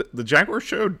just the Jaguars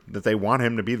showed that they want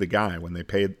him to be the guy when they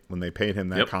paid him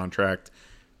that contract,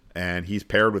 and he's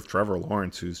paired with Trevor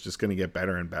Lawrence, who's just going to get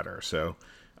better and better. So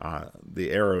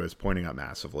the arrow is pointing up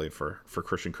massively for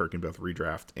Christian Kirk in both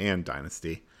redraft and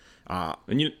dynasty.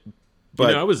 We were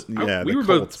Colts,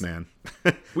 both, man.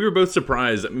 We were both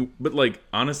surprised. But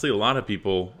honestly, a lot of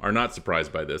people are not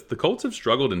surprised by this. The Colts have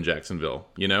struggled in Jacksonville.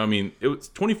 It was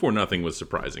 24-0 was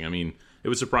surprising. I mean, it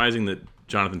was surprising that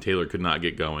Jonathan Taylor could not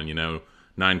get going.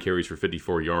 9 carries for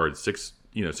 54 yards, 6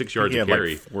 yards a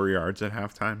carry. 4 yards at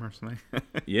halftime or something.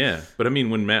 Yeah, but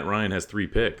when Matt Ryan has 3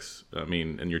 picks,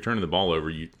 and you're turning the ball over,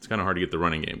 it's kind of hard to get the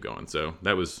running game going. So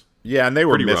that was Yeah, and they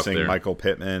were Pretty rough missing there. Michael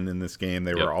Pittman in this game.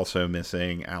 They were Yep. also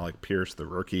missing Alec Pierce, the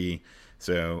rookie.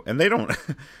 So, and they don't.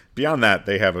 Beyond that,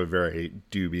 they have a very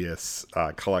dubious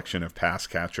collection of pass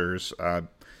catchers. I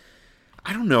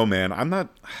don't know, man. I'm not.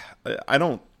 I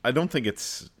don't. I don't think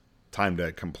it's time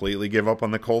to completely give up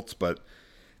on the Colts, but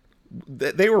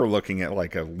they were looking at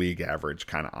like a league average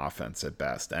kind of offense at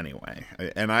best, anyway.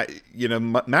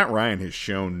 And Matt Ryan has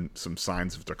shown some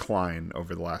signs of decline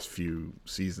over the last few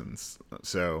seasons.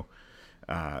 So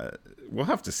we'll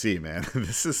have to see, man.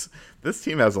 This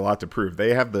team has a lot to prove.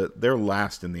 They're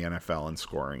last in the NFL in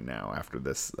scoring now after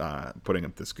this putting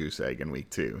up this goose egg in week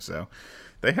 2. So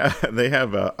they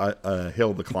have a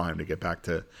hill to climb to get back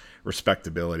to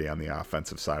respectability on the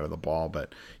offensive side of the ball.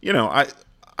 But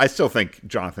I still think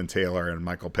Jonathan Taylor and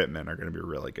Michael Pittman are going to be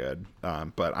really good.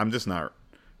 But I'm just not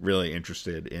really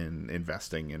interested in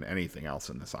investing in anything else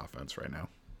in this offense right now.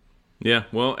 Yeah,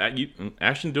 well,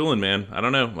 Ashton Dulin, man, I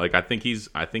don't know. Like, I think he's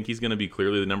going to be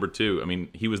clearly the number 2. I mean,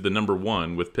 he was the number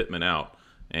 1 with Pittman out,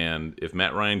 and if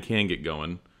Matt Ryan can get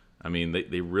going, I mean,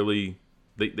 they really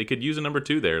could use a number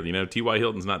 2 there. T.Y.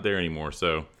 Hilton's not there anymore,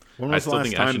 so I still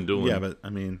think Ashton Dulin. Yeah, but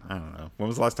I mean, I don't know. When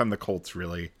was the last time the Colts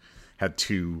really had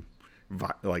 2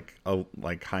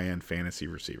 like high end fantasy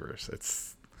receivers?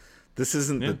 This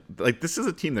isn't this is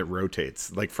a team that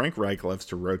rotates. Like Frank Reich loves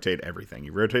to rotate everything. He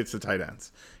rotates the tight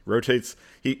ends.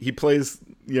 He plays,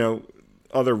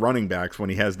 other running backs when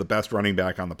he has the best running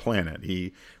back on the planet.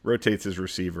 He rotates his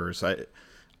receivers. I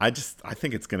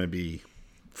think it's going to be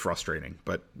frustrating.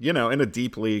 But, in a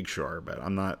deep league, sure, but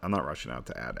I'm not rushing out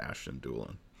to add Ashton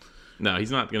Dulin. No,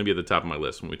 he's not going to be at the top of my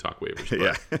list when we talk waivers.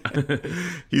 Yeah.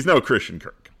 He's no Christian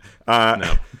Kirk.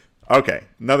 No. Okay,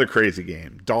 another crazy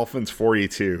game. Dolphins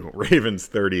 42, Ravens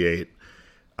 38.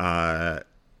 I'm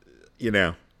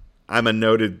a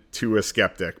noted Tua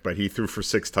skeptic, but he threw for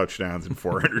 6 touchdowns and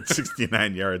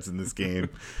 469 yards in this game.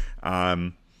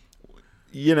 The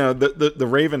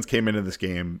Ravens came into this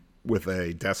game with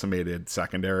a decimated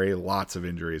secondary, lots of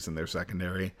injuries in their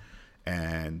secondary,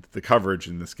 and the coverage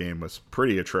in this game was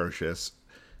pretty atrocious.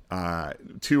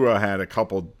 Tua had a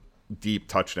couple deep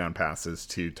touchdown passes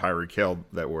to Tyreek Hill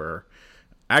that were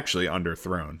actually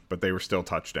underthrown, but they were still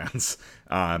touchdowns.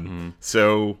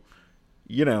 So,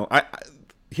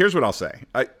 here's what I'll say.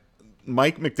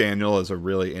 Mike McDaniel is a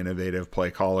really innovative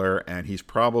play caller, and he's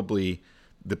probably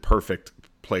the perfect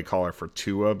play caller for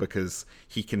Tua because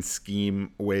he can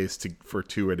scheme ways for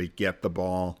Tua to get the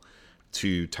ball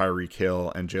to Tyreek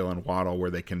Hill and Jalen Waddle where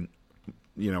they can,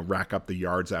 rack up the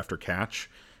yards after catch.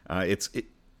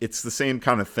 It's the same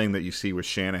kind of thing that you see with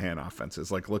Shanahan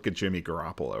offenses. Like, look at Jimmy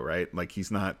Garoppolo, right? Like,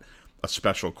 he's not a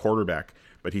special quarterback,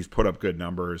 but he's put up good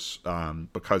numbers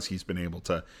because he's been able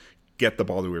to get the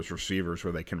ball to his receivers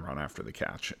where they can run after the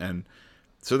catch. And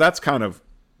so that's kind of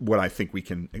what I think we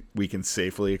can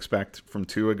safely expect from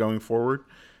Tua going forward.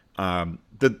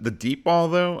 The deep ball,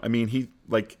 though, I mean,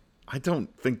 I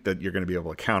don't think that you're going to be able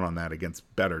to count on that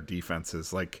against better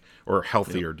defenses, or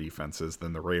healthier defenses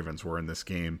than the Ravens were in this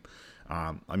game.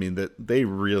 I mean, they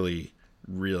really,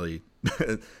 really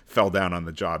fell down on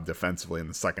the job defensively in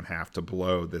the second half to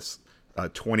blow this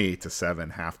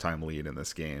 28-7 halftime lead in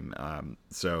this game.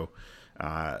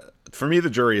 For me, the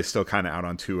jury is still kind of out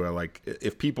on Tua. Like,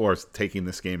 if people are taking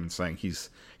this game and saying he's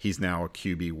now a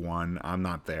QB1, I'm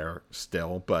not there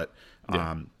still, but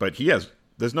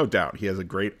there's no doubt he has a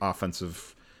great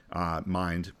offensive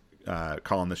mind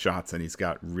calling the shots, and he's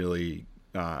got really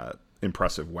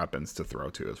impressive weapons to throw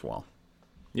to as well.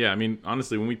 Yeah, I mean,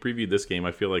 honestly, when we previewed this game,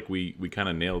 I feel like we kind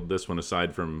of nailed this one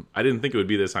aside from – I didn't think it would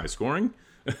be this high scoring,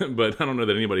 but I don't know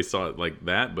that anybody saw it like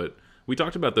that. But we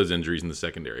talked about those injuries in the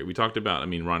secondary. We talked about,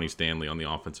 Ronnie Stanley on the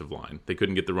offensive line. They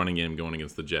couldn't get the running game going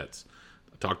against the Jets.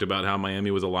 I talked about how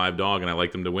Miami was a live dog, and I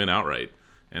liked them to win outright.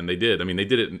 And they did. I mean, they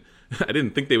did it – I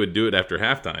didn't think they would do it after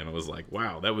halftime. I was like,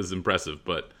 wow, that was impressive.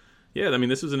 But – yeah, I mean,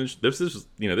 this was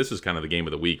kind of the game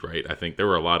of the week, right? I think there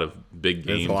were a lot of big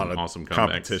games and awesome comebacks.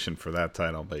 Competition for that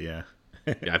title, but yeah.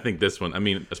 Yeah, I think this one,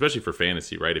 especially for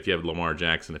fantasy, right? If you have Lamar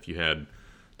Jackson, if you had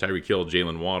Tyreek Hill,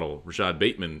 Jalen Waddle, Rashad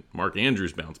Bateman, Mark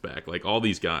Andrews bounce back, like all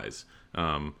these guys.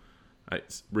 Raheem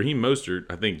Mostert,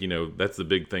 I think, that's the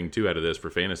big thing too out of this for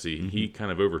fantasy. Mm-hmm. He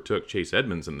kind of overtook Chase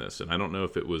Edmonds in this, and I don't know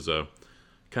if it was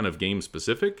kind of game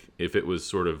specific, if it was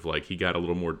sort of like he got a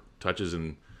little more touches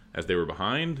as they were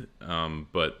behind,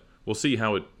 but we'll see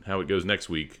how it goes next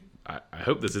week. I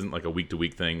hope this isn't like a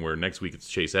week-to-week thing where next week it's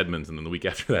Chase Edmonds and then the week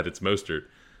after that it's Mostert.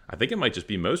 I think it might just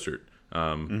be Mostert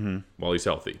while he's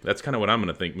healthy. That's kind of what I'm going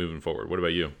to think moving forward. What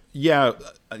about you? Yeah.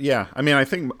 I mean, I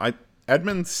think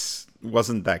Edmonds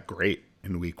wasn't that great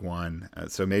in week 1,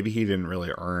 so maybe he didn't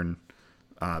really earn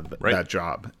that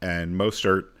job. And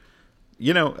Mostert,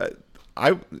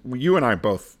 you and I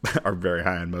both are very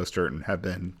high on Mostert and have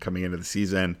been coming into the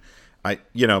season.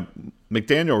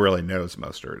 McDaniel really knows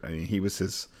Mostert. I mean, he was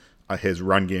his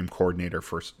run game coordinator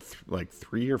for like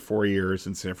 3 or 4 years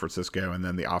in San Francisco, and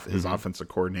then his offensive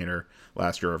coordinator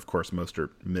last year. Of course,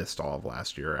 Mostert missed all of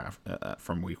last year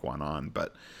from week 1 on,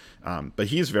 but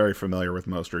he's very familiar with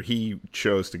Mostert. He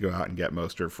chose to go out and get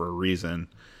Mostert for a reason.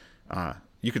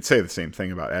 You could say the same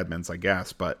thing about Edmonds, I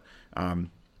guess, but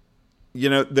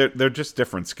they're just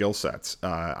different skill sets.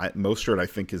 Mostert, I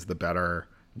think, is the better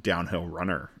downhill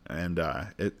runner, and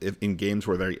in games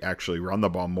where they actually run the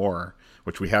ball more,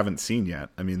 which we haven't seen yet.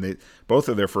 I mean, both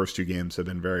of their first 2 games have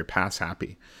been very pass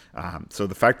happy. So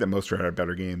the fact that Mostert had a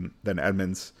better game than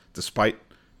Edmonds, despite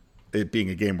it being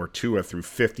a game where Tua threw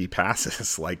 50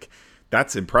 passes, like,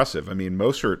 that's impressive. I mean,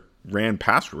 Mostert ran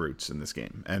pass routes in this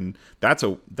game, and that's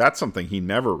something he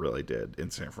never really did in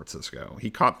San Francisco.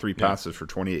 He caught 3 passes for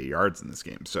 28 yards in this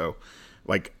game. So,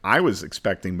 like, I was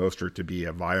expecting Mostert to be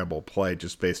a viable play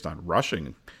just based on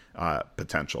rushing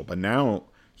potential, but now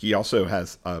he also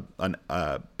has a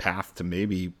path to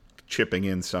maybe chipping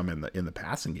in some in the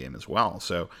passing game as well.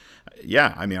 So,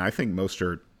 yeah, I mean, I think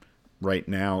Mostert right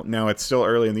now it's still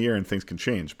early in the year and things can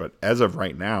change, but as of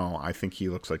right now, I think he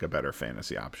looks like a better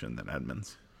fantasy option than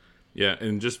Edmonds. Yeah,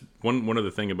 and just one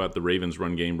other thing about the Ravens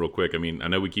run game real quick. I mean, I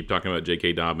know we keep talking about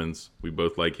J.K. Dobbins. We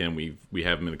both like him. We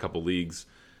have him in a couple leagues.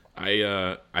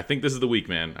 I think this is the week,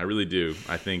 man. I really do.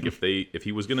 I think if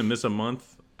he was going to miss a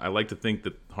month, I like to think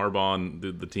that Harbaugh and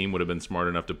the team would have been smart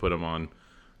enough to put him on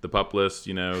the PUP list,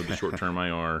 the short-term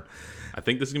IR. I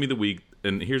think this is going to be the week.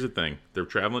 And here's the thing. They're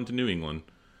traveling to New England.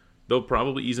 They'll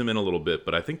probably ease him in a little bit,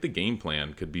 but I think the game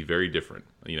plan could be very different.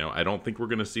 I don't think we're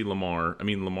going to see Lamar. I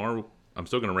mean, Lamar, I'm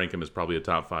still going to rank him as probably a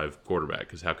top 5 quarterback,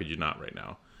 because how could you not right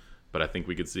now? But I think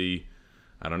we could see,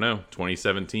 I don't know,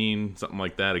 2017, something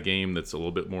like that, a game that's a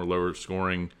little bit more lower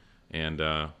scoring, and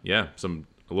a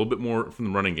little bit more from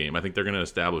the running game. I think they're going to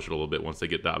establish it a little bit once they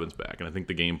get Dobbins back, and I think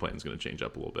the game plan is going to change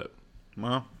up a little bit.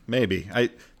 Well, maybe.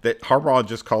 Harbaugh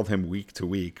just called him week to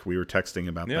week. We were texting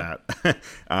about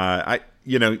that.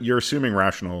 You're assuming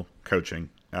rational coaching,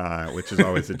 which is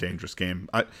always a dangerous game.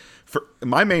 For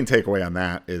my main takeaway on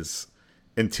that is,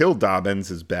 until Dobbins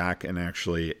is back and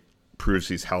actually proves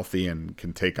he's healthy and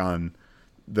can take on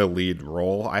the lead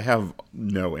role, I have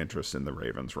no interest in the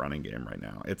Ravens running game right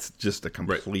now. It's just a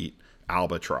complete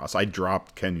albatross. I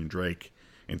dropped Kenyon Drake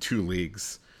in 2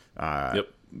 leagues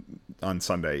on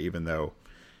Sunday, even though,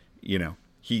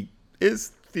 he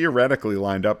is theoretically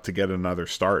lined up to get another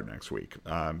start next week.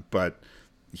 But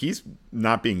he's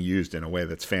not being used in a way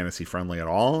that's fantasy friendly at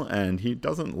all, and he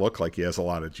doesn't look like he has a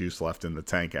lot of juice left in the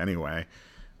tank anyway.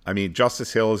 I mean,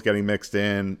 Justice Hill is getting mixed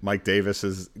in. Mike Davis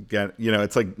it's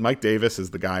like Mike Davis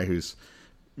is the guy who's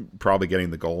probably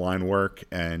getting the goal line work,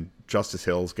 and Justice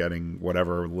Hill's getting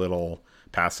whatever little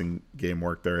passing game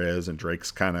work there is, and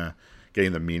Drake's kind of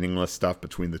getting the meaningless stuff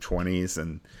between the 20s.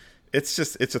 And it's a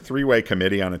 3-way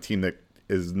committee on a team that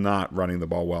is not running the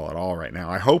ball well at all right now.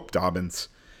 I hope Dobbins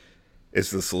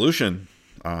is the solution,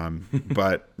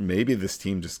 but maybe this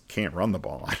team just can't run the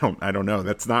ball. I don't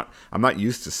know. I'm not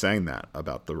used to saying that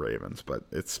about the Ravens, but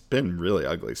it's been really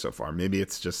ugly so far. Maybe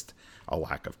it's just a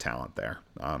lack of talent there.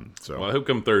 Well, I hope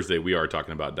come Thursday we are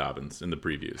talking about Dobbins in the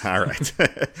previews. All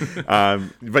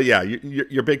right. But yeah,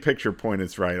 your big picture point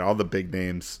is right. All the big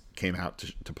names came out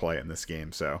to play in this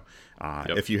game. So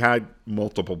if you had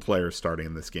multiple players starting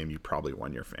in this game, you probably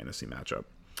won your fantasy matchup.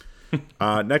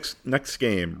 Next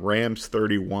game, Rams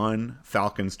 31,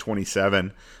 Falcons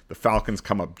 27. The Falcons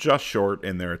come up just short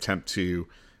in their attempt to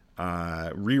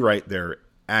rewrite their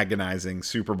agonizing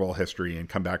Super Bowl history and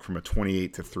come back from a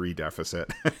 28-3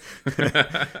 deficit.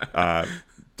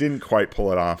 Didn't quite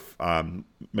pull it off.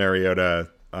 Mariota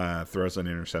throws an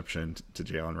interception to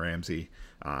Jalen Ramsey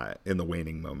in the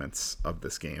waning moments of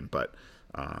this game. But,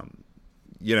 I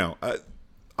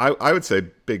would say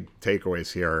big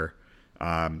takeaways here.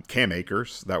 Cam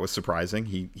Akers, that was surprising.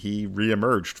 He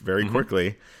reemerged very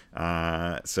quickly.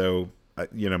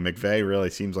 McVay really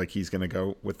seems like he's going to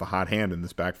go with the hot hand in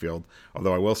this backfield.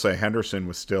 Although I will say Henderson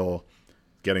was still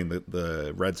getting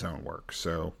the red zone work.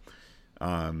 So,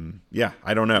 I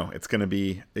don't know. It's going to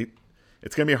be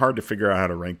hard to figure out how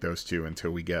to rank those two until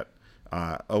we get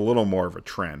a little more of a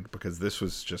trend, because this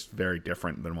was just very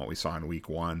different than what we saw in week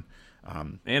 1.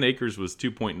 And Akers was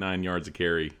 2.9 yards a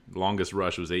carry. Longest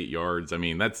rush was 8 yards. I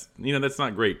mean, that's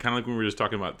not great. Kind of like when we were just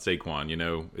talking about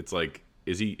Saquon. It's like,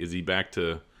 is he back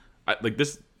to like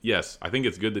this? Yes, I think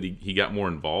it's good that he got more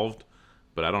involved,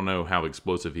 but I don't know how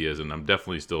explosive he is, and I'm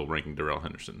definitely still ranking Darrell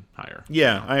Henderson higher.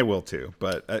 Yeah, I will too.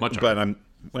 But Much higher.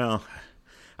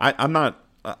 I'm not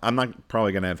I'm not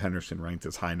probably going to have Henderson ranked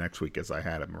as high next week as I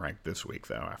had him ranked this week,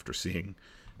 though, after seeing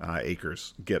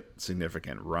Akers get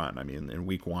significant run. I mean, in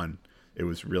week 1, it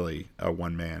was really a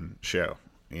one-man show,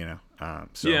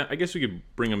 So. Yeah, I guess we could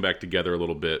bring them back together a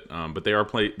little bit, but they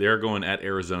are going at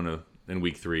Arizona in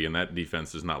week 3, and that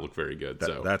defense does not look very good.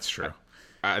 That's true.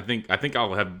 I think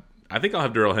I'll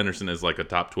have Darrell Henderson as like a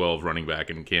top 12 running back,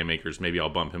 and Cam Akers, maybe I'll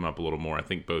bump him up a little more. I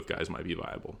think both guys might be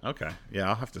viable. Okay. Yeah,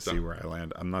 I'll have to see where I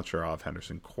land. I'm not sure I'll have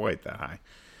Henderson quite that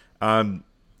high.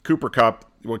 Cooper Kupp,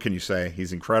 what can you say?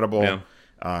 He's incredible. Yeah.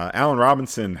 Allen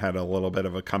Robinson had a little bit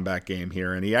of a comeback game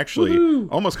here, and he actually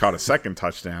almost caught a second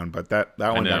touchdown, but that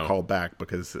one got called back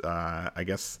because I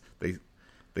guess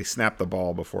they snapped the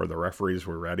ball before the referees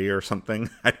were ready or something.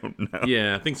 I don't know.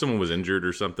 Yeah, I think someone was injured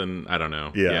or something. I don't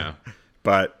know. Yeah.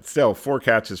 But still, 4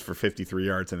 catches for 53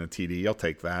 yards and a TD. You'll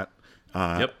take that.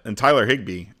 Yep. And Tyler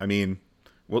Higbee, I mean,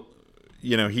 well,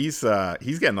 he's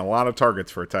getting a lot of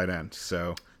targets for a tight end.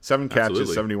 So 7 catches,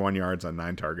 Absolutely. 71 yards on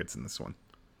 9 targets in this one.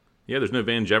 Yeah, there's no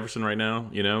Van Jefferson right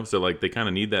now, so like they kind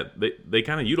of need that. They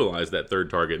kind of utilize that third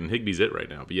target, and Higbee's it right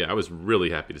now. But yeah, I was really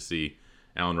happy to see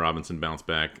Allen Robinson bounce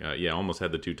back. Almost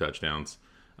had the 2 touchdowns.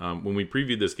 When we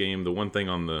previewed this game, the one thing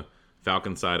on the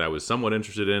Falcons side I was somewhat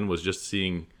interested in was just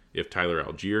seeing if Tyler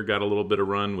Algier got a little bit of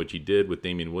run, which he did with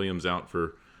Damian Williams out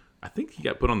for, I think he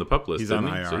got put on the PUP list. He's on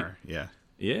IR, so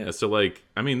yeah. So like,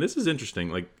 I mean, this is interesting.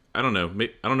 Like, I don't know.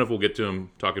 I don't know if we'll get to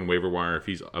him talking waiver wire if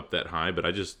he's up that high, but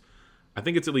I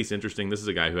think it's at least interesting. This is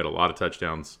a guy who had a lot of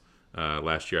touchdowns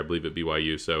last year, I believe, at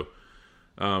BYU. So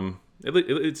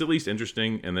it's at least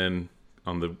interesting. And then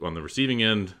on the receiving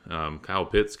end, Kyle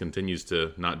Pitts continues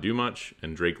to not do much,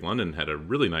 and Drake London had a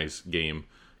really nice game,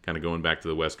 kind of going back to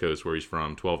the West Coast where he's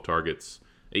from. 12 targets,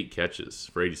 8 catches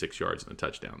for 86 yards and a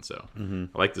touchdown. So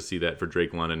I like to see that for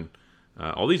Drake London.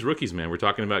 All these rookies, man. We're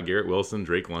talking about Garrett Wilson,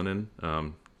 Drake London,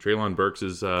 Treylon Burks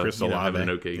is having an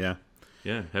okay.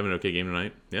 Yeah, having an okay game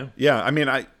tonight. Yeah. I mean,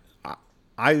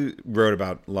 I wrote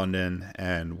about London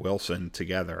and Wilson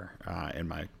together in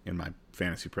my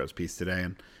Fantasy Pros piece today,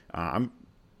 and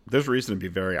there's reason to be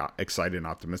very excited and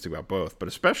optimistic about both, but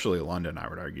especially London, I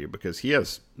would argue, because he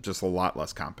has just a lot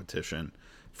less competition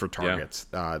for targets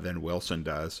than Wilson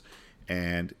does,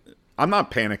 and I'm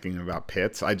not panicking about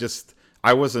Pitts.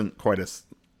 I wasn't quite as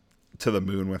to the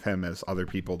moon with him as other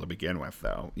people to begin with,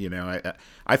 though.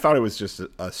 I thought it was just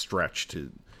a stretch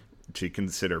to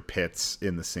consider Pitts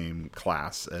in the same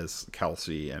class as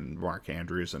Kelsey and Mark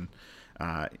Andrews, and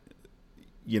that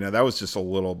was just a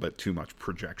little bit too much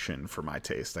projection for my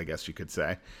taste, I guess you could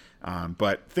say.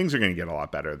 But things are going to get a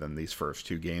lot better than these first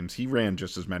 2 games. He ran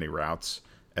just as many routes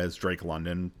as Drake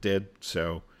London did,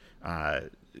 so I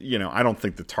don't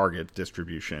think the target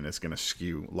distribution is going to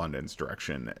skew London's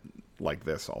direction like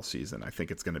this all season. I think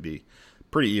it's going to be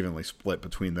pretty evenly split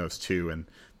between those 2, and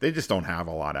they just don't have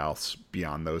a lot else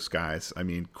beyond those guys. I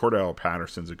mean, Cordell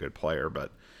Patterson's a good player,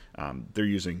 but they're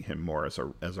using him more as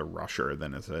a rusher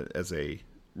than as a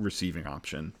receiving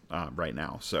option right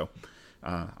now. So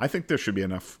I think there should be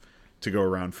enough to go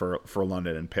around for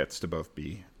London and Pitts to both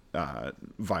be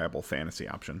viable fantasy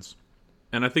options.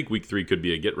 And I think week 3 could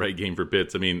be a get-right game for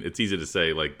Pitts. I mean, it's easy to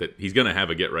say like that he's going to have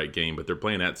a get-right game, but they're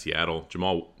playing at Seattle.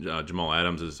 Jamal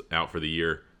Adams is out for the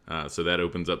year, so that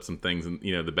opens up some things in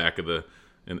the back of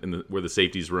where the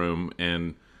safeties roam.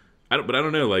 And I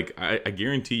don't know. Like I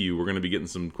guarantee you, we're going to be getting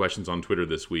some questions on Twitter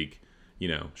this week.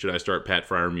 Should I start Pat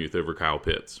Freiermuth over Kyle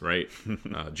Pitts, right?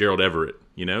 Gerald Everett,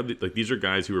 like these are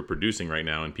guys who are producing right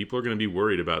now, and people are going to be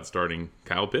worried about starting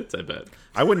Kyle Pitts, I bet.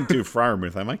 I wouldn't do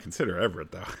Freiermuth. I might consider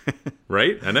Everett, though.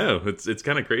 Right? I know. It's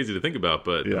kind of crazy to think about,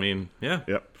 but I mean, yeah.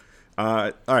 Yep.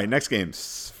 All right, next game.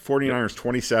 49ers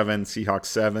 27, Seahawks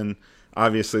 7.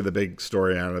 Obviously, the big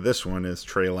story out of this one is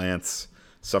Trey Lance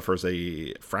suffers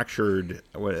a fractured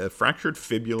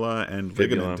fibula and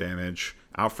ligament damage,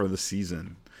 out for the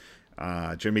season.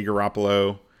 Jimmy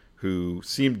Garoppolo, who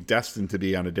seemed destined to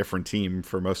be on a different team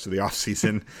for most of the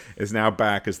offseason, is now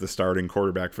back as the starting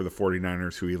quarterback for the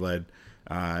 49ers, who he led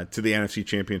to the NFC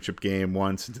Championship game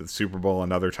once and to the Super Bowl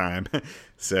another time.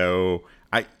 So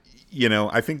I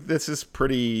think this is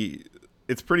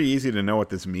it's pretty easy to know what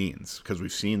this means because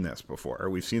we've seen this before.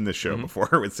 We've seen this show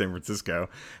before with San Francisco.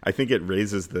 I think it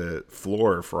raises the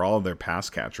floor for all of their pass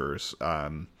catchers.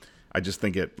 I just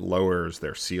think it lowers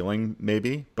their ceiling,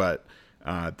 maybe, but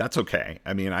that's okay.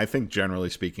 I mean, I think generally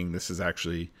speaking, this is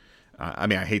actually, I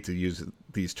hate to use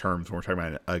these terms when we're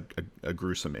talking about a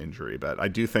gruesome injury, but I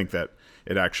do think that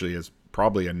it actually is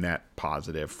probably a net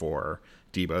positive for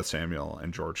Deebo Samuel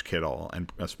and George Kittle, and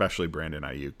especially Brandon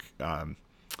Ayuk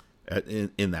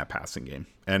in that passing game.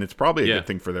 And it's probably a good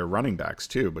thing for their running backs,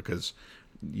 too, because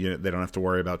they don't have to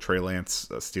worry about Trey Lance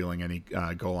stealing any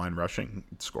goal line rushing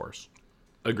scores.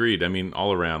 Agreed. I mean,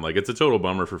 all around, like, it's a total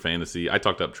bummer for fantasy. I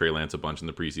talked up Trey Lance a bunch in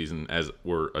the preseason, as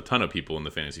were a ton of people in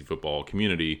the fantasy football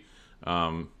community.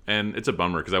 And it's a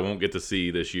bummer because I won't get to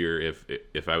see this year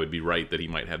if I would be right that he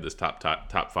might have this top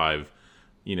 5,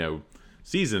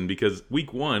 season, because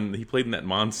week 1 he played in that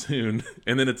monsoon,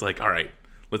 and then it's like, all right,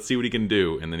 let's see what he can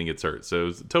do, and then he gets hurt. So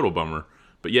it's a total bummer.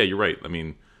 But yeah, you're right. I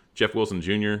mean, Jeff Wilson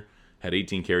Jr. had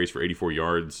 18 carries for 84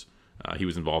 yards. He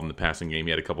was involved in the passing game.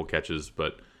 He had a couple catches,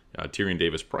 but Tyrion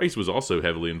Davis-Price was also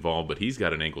heavily involved, but he's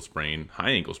got an high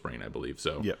ankle sprain, I believe.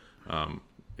 So, yep.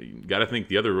 Got to think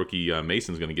the other rookie,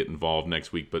 Mason's going to get involved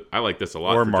next week. But I like this a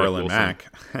lot. Or for Marlon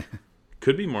Jeff Mack.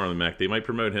 Could be Marlon Mack. They might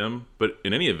promote him. But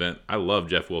in any event, I love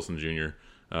Jeff Wilson Jr.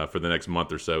 For the next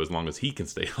month or so, as long as he can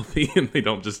stay healthy and they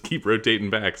don't just keep rotating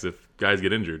backs if guys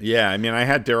get injured. Yeah, I mean, I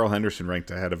had Darrell Henderson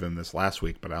ranked ahead of him this last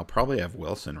week, but I'll probably have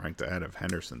Wilson ranked ahead of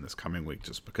Henderson this coming week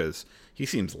just because he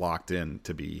seems locked in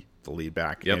to be the lead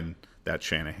back in that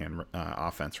Shanahan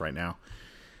offense right now.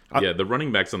 Yeah, the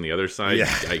running backs on the other side, yeah.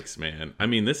 Yikes, man. I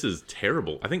mean, this is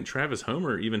terrible. I think Travis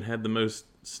Homer even had the most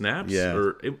snaps.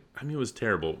 Yeah. It was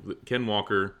terrible. Kenneth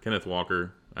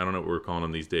Walker, I don't know what we're calling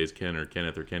him these days, Ken or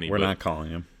Kenneth or Kenny. We're not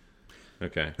calling him.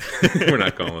 Okay. We're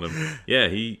not calling him. Yeah,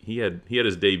 he had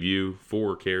his debut,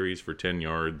 4 carries for 10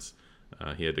 yards.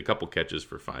 He had a couple catches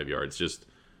for 5 yards.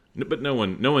 But no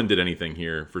one did anything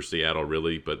here for Seattle,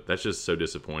 really. But that's just so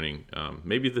disappointing.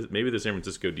 Maybe the San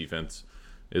Francisco defense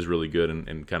is really good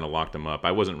and kind of locked them up.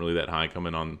 I wasn't really that high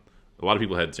coming on. A lot of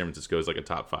people had San Francisco as like a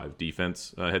top 5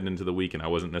 defense heading into the week, and I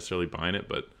wasn't necessarily buying it,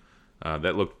 but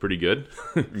that looked pretty good.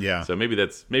 Yeah. So maybe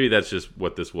that's just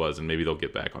what this was, and maybe they'll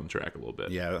get back on track a little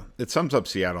bit. Yeah, it sums up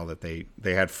Seattle that they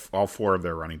had all 4 of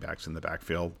their running backs in the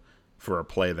backfield for a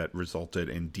play that resulted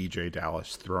in DJ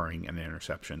Dallas throwing an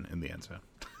interception in the end zone.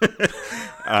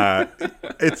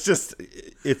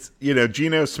 It's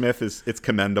Geno Smith it's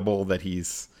commendable that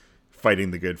he's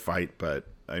fighting the good fight, but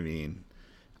I mean,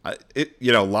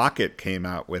 Lockett came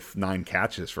out with 9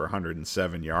 catches for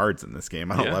 107 yards in this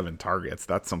game on 11 targets.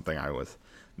 That's something I was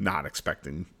not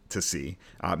expecting to see.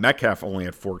 Metcalf only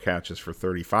had 4 catches for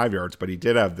 35 yards, but he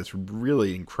did have this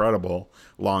really incredible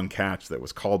long catch that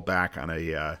was called back on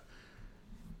a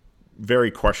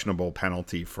very questionable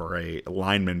penalty for a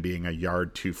lineman being a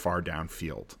yard too far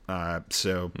downfield.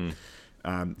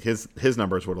 His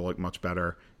numbers would have looked much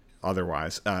better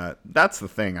otherwise. That's the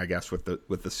thing, I guess, with the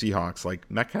Seahawks.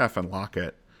 Like Metcalf and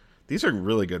Lockett, these are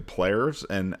really good players,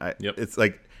 and it's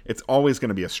like it's always going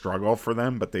to be a struggle for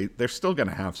them, but they're still going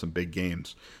to have some big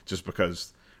games just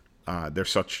because they're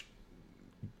such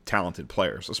talented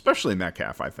players, especially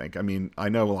Metcalf, I think. I mean, I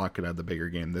know Lockett had the bigger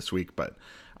game this week, but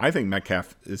I think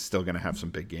Metcalf is still going to have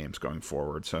some big games going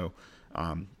forward. So,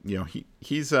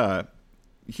 he's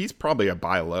probably a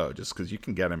buy low just because you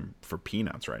can get him for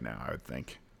peanuts right now, I would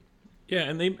think. Yeah,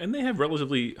 and they have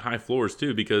relatively high floors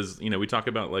too, because we talk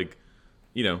about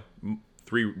the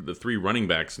 3 running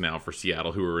backs now for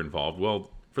Seattle who are involved.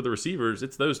 Well, for the receivers,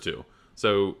 it's those 2.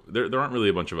 So there aren't really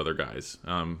a bunch of other guys.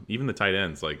 Even the tight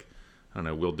ends, like I don't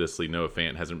know, Will Dissly, Noah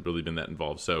Fant hasn't really been that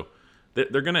involved. So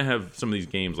they're going to have some of these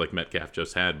games like Metcalf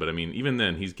just had, but I mean, even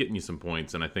then, he's getting you some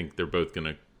points, and I think they're both going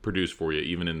to produce for you,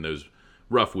 even in those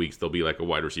rough weeks. They'll be like a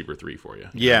wide receiver 3 for you.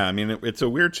 Yeah, I mean, it's a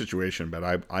weird situation,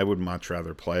 but I would much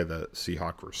rather play the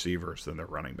Seahawk receivers than their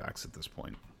running backs at this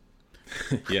point.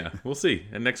 Yeah, we'll see.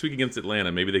 And next week against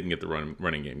Atlanta, maybe they can get the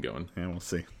running game going. Yeah, we'll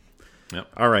see. Yep.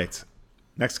 All right,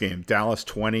 next game, Dallas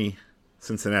 20,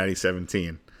 Cincinnati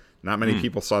 17. Not many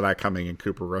people saw that coming in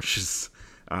Cooper Rush's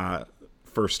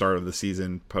first start of the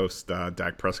season post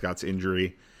Dak Prescott's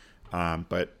injury.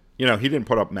 But, he didn't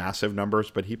put up massive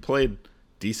numbers, but he played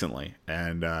decently.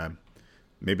 And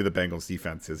maybe the Bengals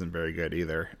defense isn't very good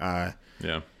either.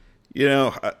 Yeah.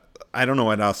 I don't know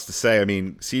what else to say. I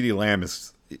mean, CeeDee Lamb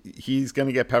he's going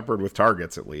to get peppered with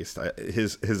targets at least.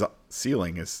 His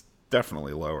ceiling is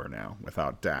definitely lower now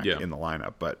without Dak in the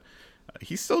lineup, but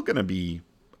he's still going to be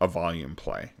a volume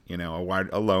play,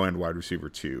 a low end wide receiver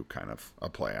 2 kind of a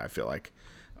play. I feel like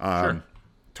Sure.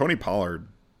 Tony Pollard.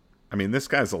 I mean, this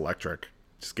guy's electric.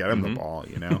 Just get him the ball.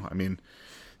 I mean,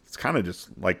 it's kind of just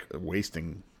like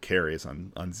wasting carries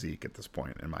on Zeke at this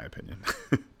point, in my opinion.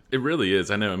 It really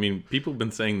is. I know. I mean, people have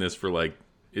been saying this for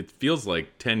it feels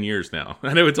like 10 years now.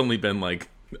 I know it's only been like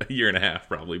a year and a half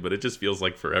probably, but it just feels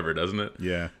like forever, doesn't it?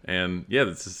 Yeah. And yeah,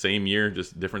 it's the same year,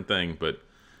 just different thing. But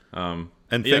and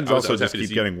things also just keep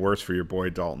getting worse for your boy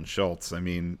Dalton Schultz. I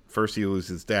mean, first he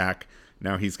loses Dak,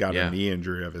 now he's got a knee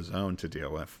injury of his own to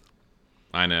deal with.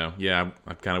 I know. Yeah,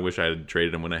 I kind of wish I had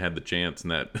traded him when I had the chance in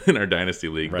that in our dynasty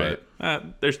league, Right.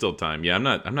 but there's still time. Yeah, I'm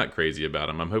not crazy about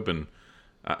him. I'm hoping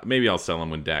maybe I'll sell him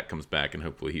when Dak comes back and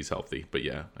hopefully he's healthy. But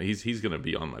yeah, he's going to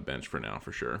be on my bench for now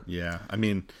for sure. Yeah, I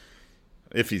mean,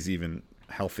 if he's even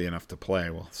healthy enough to play,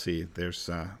 we'll see. There's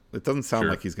it doesn't sound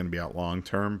like he's going to be out long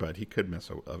term, but he could miss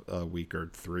a week or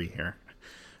 3 here.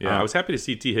 Yeah, I was happy to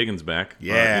see T. Higgins back.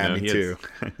 Yeah, me too.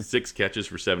 Had 6 catches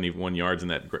for 71 yards in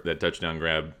that touchdown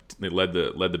grab. They led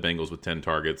the Bengals with 10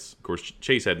 targets. Of course,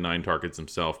 Chase had 9 targets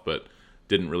himself, but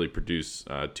didn't really produce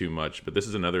too much. But this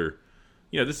is another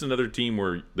team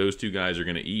where those 2 guys are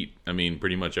going to eat. I mean,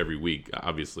 pretty much every week.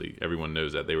 Obviously, everyone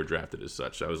knows that they were drafted as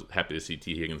such. So I was happy to see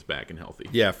T. Higgins back and healthy.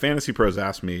 Yeah, Fantasy Pros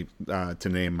asked me to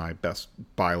name my best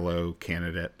buy low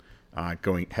candidate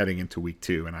heading into week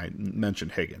 2, and I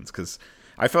mentioned Higgins because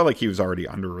I felt like he was already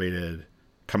underrated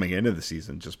coming into the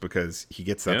season just because he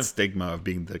gets that stigma of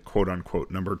being the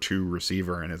quote-unquote number 2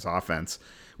 receiver in his offense,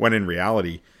 when in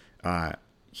reality,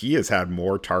 he has had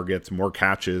more targets, more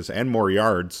catches, and more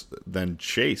yards than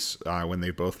Chase when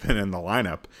they've both been in the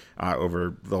lineup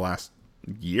over the last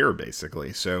year,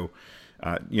 basically. So,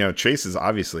 Chase is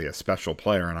obviously a special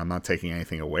player, and I'm not taking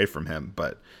anything away from him,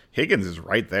 but Higgins is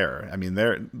right there. I mean,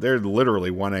 they're literally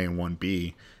 1A and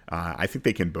 1B. I think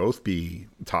they can both be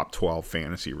top 12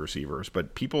 fantasy receivers,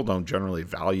 but people don't generally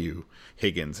value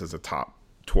Higgins as a top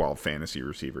 12 fantasy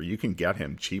receiver. You can get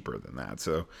him cheaper than that.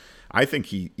 So I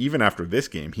think even after this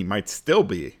game, he might still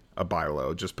be a buy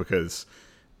low just because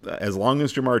as long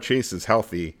as Jamar Chase is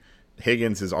healthy,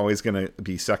 Higgins is always going to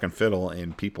be second fiddle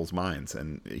in people's minds,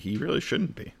 and he really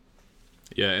shouldn't be.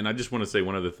 Yeah, and I just want to say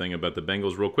one other thing about the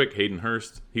Bengals real quick. Hayden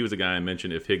Hurst, he was a guy I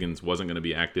mentioned if Higgins wasn't going to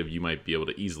be active, you might be able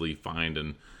to easily find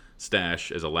and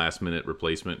stash as a last-minute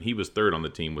replacement. He was 3rd on the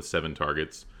team with 7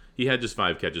 targets. He had just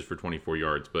 5 catches for 24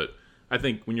 yards, but I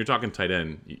think when you're talking tight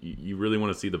end, you really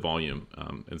want to see the volume,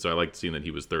 and so I liked seeing that he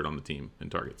was 3rd on the team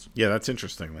in targets. Yeah, that's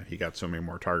interesting that he got so many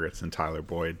more targets than Tyler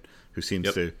Boyd, who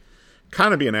seems to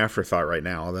kind of be an afterthought right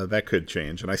now, although that could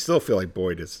change. And I still feel like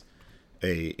Boyd is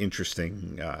a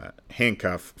interesting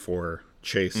handcuff for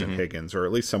Chase and Higgins, or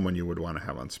at least someone you would want to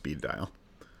have on speed dial.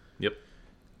 Yep.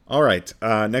 All right,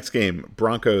 next game,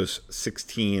 Broncos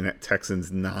 16,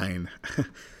 Texans 9.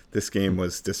 This game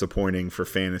was disappointing for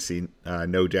fantasy,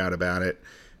 no doubt about it.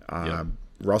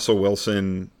 Russell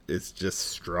Wilson is just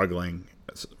struggling.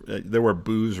 There were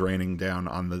boos raining down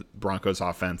on the Broncos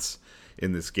offense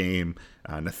in this game.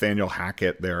 Nathaniel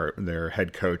Hackett, their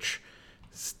head coach,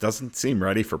 doesn't seem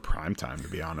ready for primetime, to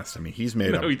be honest. I mean, he's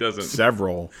made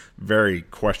several very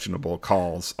questionable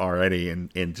calls already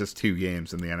in just 2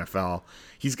 games in the NFL.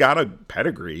 He's got a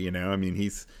pedigree, I mean,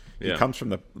 he comes from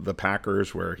the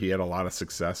Packers, where he had a lot of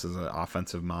success as an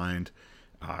offensive mind.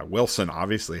 Wilson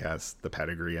obviously has the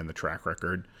pedigree and the track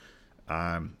record.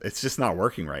 It's just not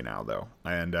working right now, though.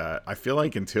 And I feel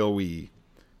like until we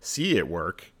see it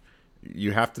work,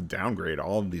 you have to downgrade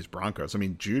all of these Broncos. I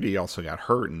mean, Judy also got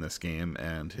hurt in this game,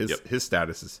 and his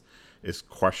status is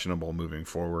questionable moving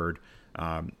forward.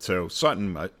 So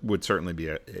Sutton would certainly be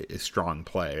a strong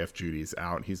play if Judy's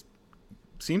out. He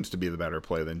seems to be the better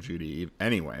play than Judy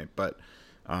anyway. But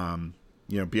beyond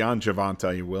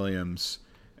Javonte Williams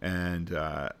and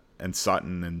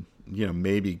Sutton and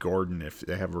maybe Gordon if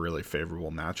they have a really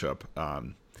favorable matchup,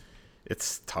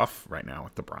 it's tough right now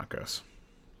with the Broncos.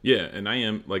 Yeah, and I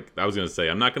was going to say,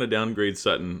 I'm not going to downgrade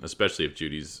Sutton, especially if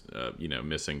Judy's,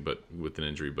 missing, but with an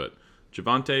injury. But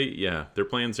Javonte, they're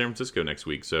playing San Francisco next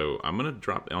week, so I'm going to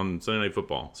drop on Sunday Night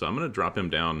Football. So I'm going to drop him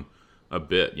down a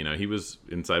bit. He was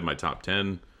inside my top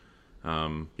 10.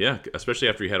 Especially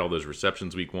after he had all those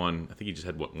receptions week 1. I think he just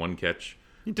had one catch.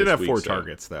 He did have 4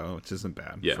 targets though, which isn't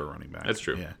bad for a running back. That's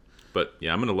true. Yeah, but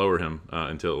I'm going to lower him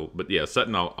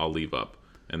Sutton I'll leave up,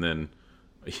 and then.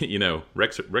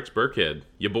 Rex Burkhead,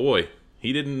 your boy.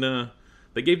 He didn't.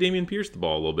 They gave Dameon Pierce the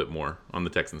ball a little bit more on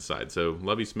the Texans side. So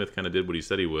Lovie Smith kind of did what he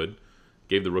said he would.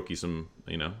 Gave the rookie some,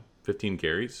 15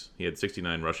 carries. He had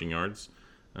 69 rushing yards.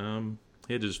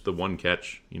 He had just the one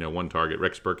catch, 1 target.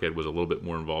 Rex Burkhead was a little bit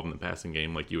more involved in the passing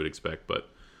game, like you would expect. But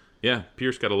yeah,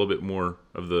 Pierce got a little bit more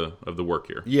of the work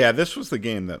here. Yeah, this was the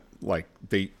game that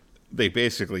they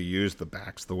basically used the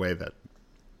backs the way that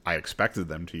I expected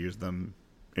them to use them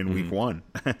in week 1.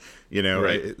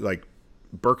 Right. Like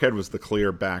Burkhead was the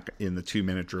clear back in the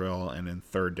 2-minute drill and in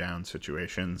third down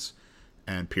situations,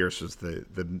 and Pierce was the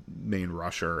main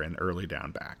rusher and early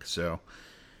down back. So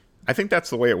I think that's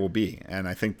the way it will be, and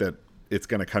I think that it's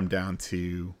going to come down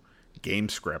to game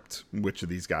script, which of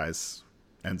these guys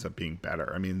ends up being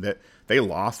better. I mean, that they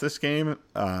lost this game,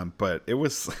 but it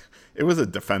was a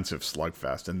defensive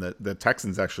slugfest, and the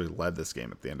Texans actually led this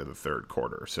game at the end of the third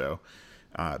quarter. So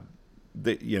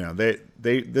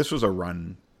This was a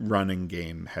running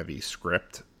game heavy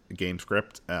game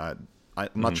script. I'm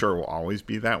not sure it will always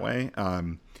be that way. I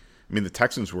mean, the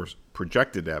Texans were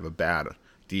projected to have a bad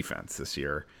defense this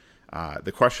year.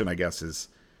 The question, I guess, is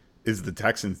the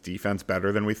Texans defense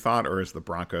better than we thought, or is the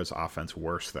Broncos offense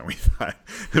worse than we thought?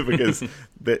 Because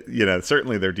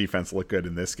certainly their defense looked good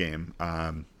in this game,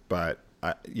 but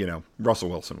Russell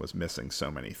Wilson was missing so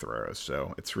many throws,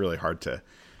 so it's really hard to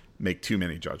make too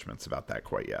many judgments about that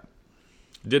quite yet.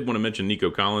 Did want to mention Nico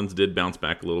Collins did bounce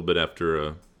back a little bit after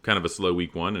a kind of a slow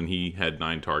week one, and he had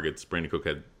 9 targets. Brandon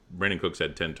Cooks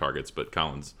had 10 targets, but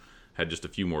Collins had just a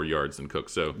few more yards than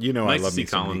Cooks. So nice I love to see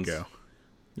Collins. Nico.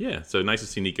 Yeah, so nice to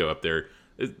see Nico up there.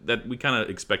 That we kind of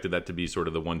expected that to be sort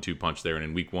of the 1-2 punch there, and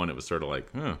in week one it was sort of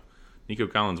like, Nico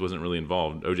Collins wasn't really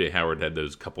involved. O.J. Howard had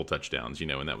those couple touchdowns,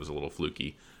 and that was a little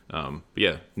fluky. But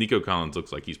yeah, Nico Collins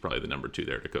looks like he's probably the number 2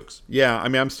 there to Cooks. Yeah, I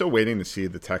mean, I'm still waiting to see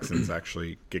the Texans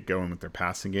actually get going with their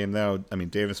passing game, though. I mean,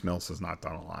 Davis Mills has not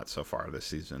done a lot so far this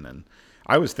season, and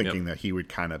I was thinking that he would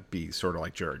kind of be sort of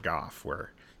like Jared Goff,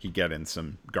 where he'd get in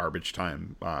some garbage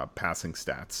time passing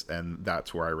stats, and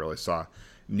that's where I really saw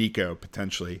Nico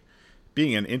potentially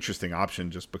being an interesting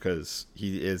option, just because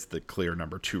he is the clear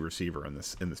number 2 receiver in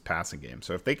this passing game.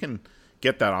 So if they can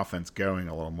get that offense going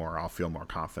a little more, I'll feel more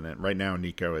confident. Right now,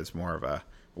 Nico is more of a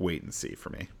wait and see for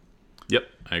me. Yep,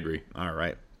 I agree. All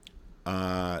right.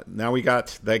 Now we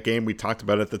got that game we talked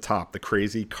about at the top, the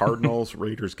crazy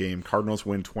Cardinals-Raiders game. Cardinals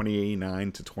win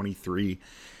 29-23.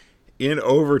 In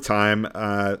overtime,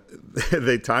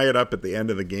 they tie it up at the end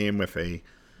of the game with a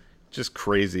just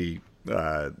crazy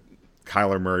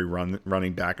Kyler Murray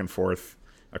running back and forth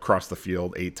across the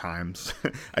field 8 times.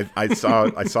 I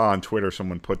saw on Twitter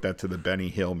someone put that to the Benny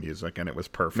Hill music, and it was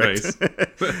perfect. Nice.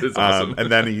 That's awesome.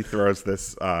 And then he throws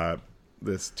this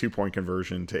 2-point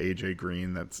conversion to AJ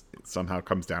Green that somehow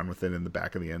comes down with it in the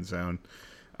back of the end zone.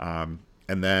 And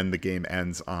then the game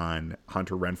ends on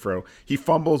Hunter Renfrow. He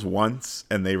fumbles once,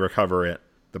 and they recover it.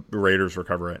 The Raiders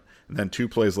recover it. And then 2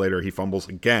 plays later, he fumbles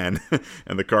again,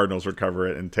 and the Cardinals recover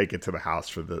it and take it to the house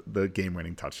for the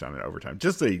game-winning touchdown in overtime.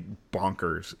 Just a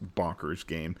bonkers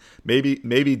game.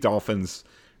 Maybe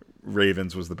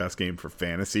Dolphins-Ravens was the best game for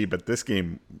fantasy, but this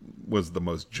game was the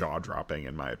most jaw-dropping,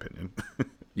 in my opinion.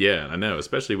 Yeah, I know,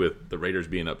 especially with the Raiders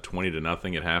being up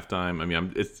 20-0 at halftime. I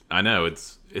mean,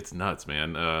 it's nuts,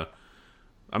 man.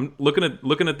 I'm looking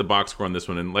at the box score on this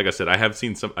one, and like I said, I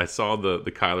saw the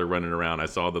Kyler running around. I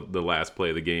saw the last play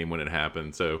of the game when it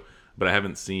happened. So, but I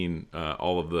haven't seen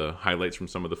all of the highlights from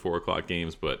some of the 4:00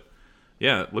 games. But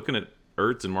yeah, looking at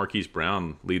Ertz and Marquise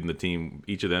Brown leading the team,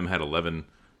 each of them had 11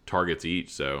 targets each.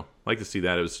 So, I like to see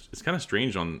that. It's kind of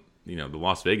strange on the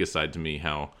Las Vegas side to me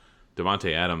how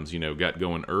Devontae Adams got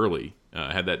going early,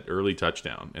 had that early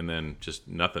touchdown, and then just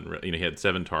nothing. He had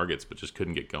 7 targets, but just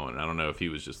couldn't get going. I don't know if he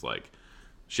was just like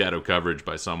shadow coverage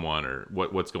by someone or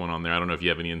what's going on there. I don't know if you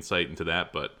have any insight into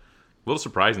that, but a little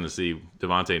surprising to see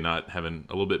Devontae not having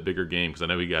a little bit bigger game, because I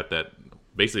know he got that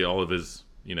basically all of his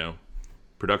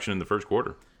production in the first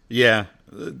quarter. Yeah,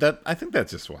 I think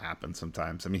that's just what happens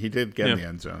sometimes. I mean, he did get in the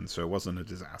end zone, so it wasn't a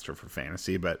disaster for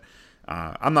fantasy, but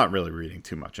I'm not really reading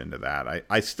too much into that.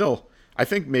 I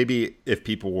think maybe if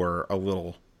people were a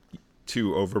little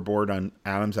too overboard on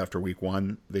Adams after week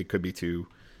 1, they could be too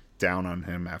down on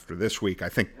him after this week. I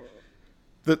think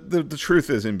the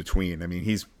truth is in between. I mean,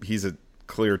 he's a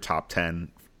clear top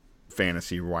 10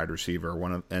 fantasy wide receiver,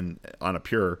 and on a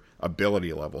pure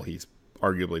ability level, he's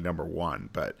arguably number 1.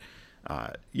 But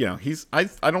I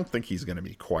don't think he's going to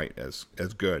be quite as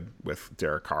good with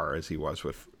Derek Carr as he was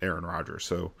with Aaron Rodgers.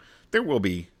 So there will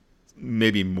be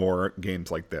maybe more games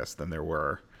like this than there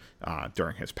were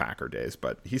during his Packer days.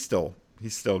 But he's still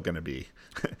going to be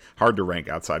hard to rank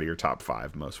outside of your top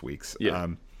 5 most weeks. Yeah.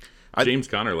 James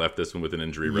Conner left this one with an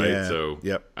injury, right? Yeah, so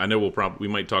yep. I know we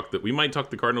might talk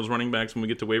the Cardinals running backs when we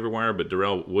get to waiver wire, but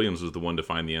Darrell Williams was the one to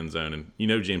find the end zone,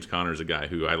 and James Conner is a guy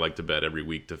who I like to bet every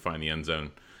week to find the end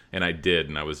zone, and I did,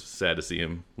 and I was sad to see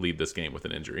him leave this game with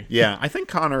an injury. Yeah, I think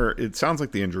Conner. It sounds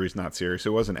like the injury is not serious.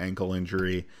 It was an ankle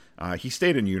injury. He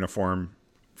stayed in uniform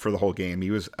for the whole game.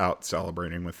 He was out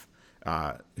celebrating with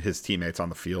his teammates on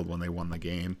the field when they won the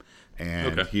game,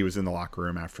 and he was in the locker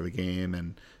room after the game,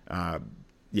 and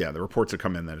the reports have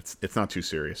come in that it's not too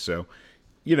serious. So,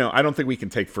 I don't think we can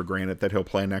take for granted that he'll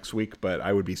play next week, but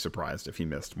I would be surprised if he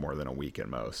missed more than a week at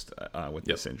most with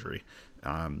this injury.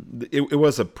 It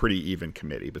was a pretty even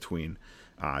committee between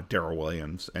Darrell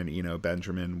Williams and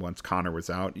Benjamin once Connor was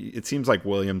out. It seems like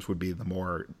Williams would be the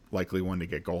more likely one to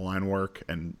get goal line work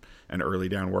and early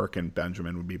down work, and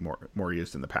Benjamin would be more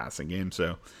used in the passing game.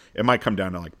 So it might come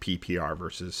down to like PPR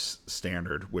versus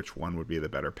standard, which one would be the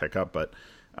better pickup. But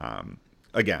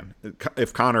again,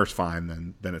 if Connor's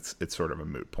fine, then it's sort of a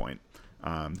moot point.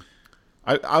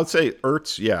 I would say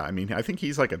Ertz, yeah. I mean, I think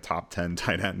he's like a top 10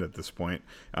 tight end at this point.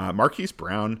 Marquise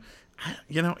Brown,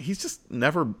 he's just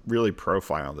never really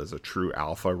profiled as a true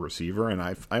alpha receiver, and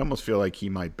I almost feel like he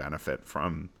might benefit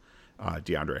from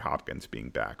DeAndre Hopkins being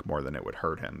back more than it would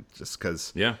hurt him, just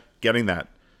because getting that,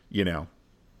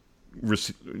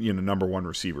 number one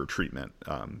receiver treatment,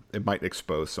 it might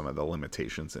expose some of the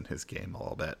limitations in his game a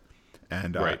little bit.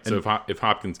 And right. So if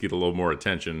Hopkins get a little more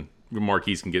attention,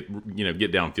 Marquise can get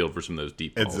downfield for some of those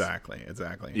deep balls. Exactly.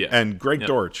 Yeah. And Greg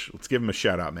Dortch, let's give him a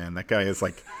shout out, man. That guy is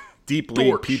like deep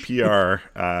league PPR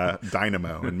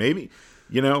dynamo, and maybe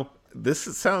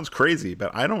this sounds crazy,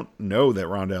 but I don't know that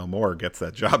Rondale Moore gets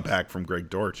that job back from Greg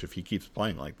Dortch if he keeps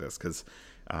playing like this, because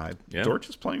Dortch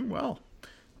is playing well.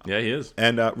 Yeah, he is.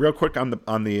 And real quick on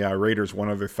the Raiders, one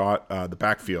other thought: the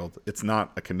backfield. It's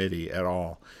not a committee at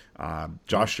all.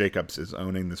 Josh Jacobs is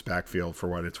owning this backfield for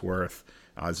what it's worth.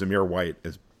 Zamir White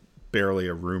is barely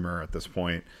a rumor at this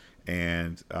point,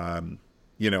 and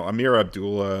Amir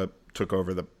Abdullah took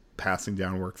over the passing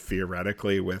down work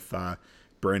theoretically with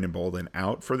Brandon Bolden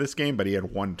out for this game, but he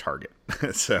had one target.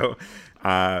 So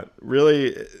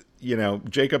really,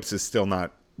 Jacobs is still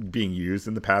not being used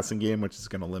in the passing game, which is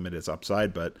going to limit his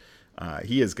upside, but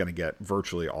he is going to get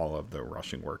virtually all of the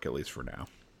rushing work, at least for now.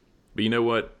 But you know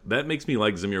what? That makes me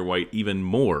like Zamir White even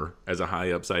more as a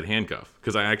high upside handcuff,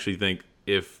 because I actually think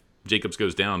if Jacobs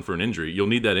goes down for an injury, you'll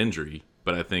need that injury,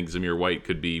 but I think Zamir White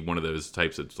could be one of those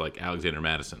types that's like Alexander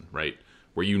Madison, right?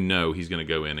 Where he's going to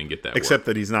go in and get that Except work.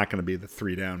 that he's not going to be the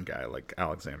 3-down guy like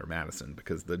Alexander Madison,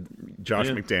 because the Josh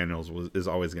McDaniels is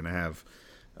always going to have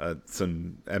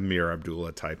some Amir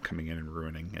Abdullah type coming in and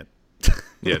ruining it.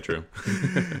 Yeah, true.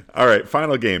 All right,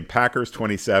 final game. Packers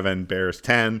 27, Bears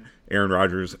 10. Aaron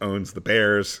Rodgers owns the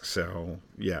Bears, so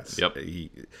yes. Yep.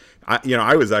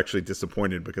 I was actually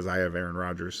disappointed because I have Aaron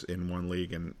Rodgers in one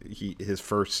league, and his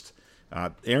first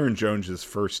Aaron Jones's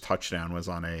first touchdown was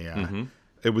on a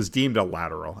it was deemed a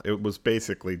lateral. It was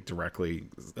basically directly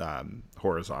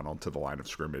horizontal to the line of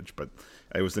scrimmage, but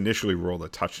it was initially ruled a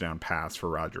touchdown pass for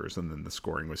Rodgers, and then the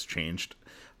scoring was changed.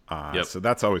 So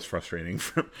that's always frustrating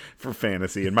for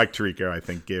fantasy. And Mike Tirico, I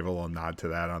think, gave a little nod to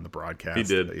that on the broadcast. He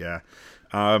did. Yeah.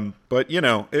 But,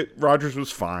 Rodgers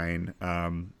was fine.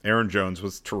 Aaron Jones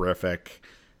was terrific.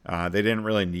 They didn't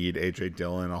really need A.J.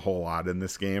 Dillon a whole lot in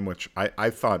this game, which I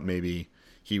thought maybe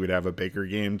he would have a bigger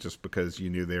game just because you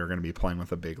knew they were going to be playing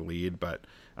with a big lead. But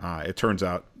it turns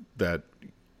out that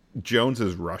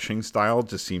Jones's rushing style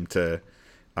just seemed to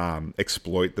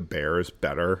exploit the Bears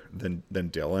better than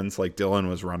Dillon's. Like, Dillon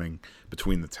was running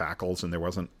between the tackles and there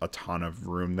wasn't a ton of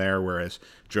room there, whereas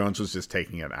Jones was just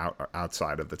taking it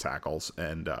outside of the tackles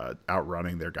and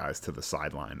outrunning their guys to the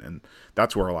sideline, and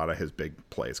that's where a lot of his big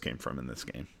plays came from in this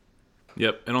game.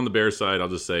 Yep, and on the Bears side, I'll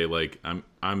just say, like,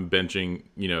 I'm benching,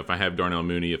 if I have Darnell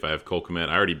Mooney, if I have Cole Kmet,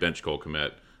 I already benched Cole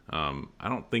Kmet. I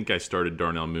don't think I started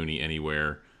Darnell Mooney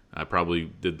anywhere. I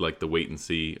probably did like the wait and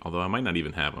see, although I might not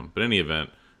even have him. But in any event,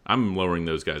 I'm lowering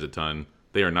those guys a ton.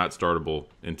 They are not startable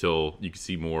until you can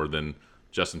see more than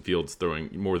Justin Fields throwing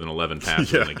more than 11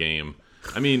 passes in a game.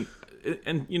 I mean,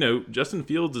 and Justin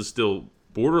Fields is still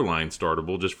borderline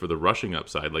startable just for the rushing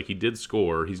upside. Like, he did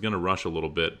score. He's going to rush a little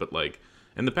bit, but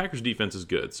and the Packers defense is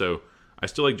good. So I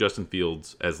still like Justin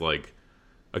Fields as like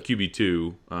a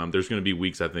QB2. There's going to be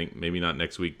weeks, I think, maybe not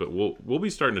next week, but we'll be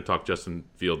starting to talk Justin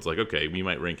Fields like, okay, we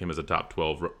might rank him as a top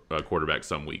 12 quarterback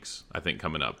some weeks, I think,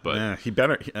 coming up. But yeah, he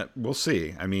better. We'll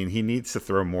see. I mean, he needs to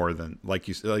throw more than like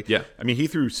you said. Yeah. I mean, he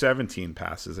threw 17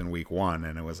 passes in week 1,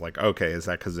 and it was like, okay, is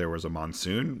that because there was a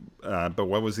monsoon? But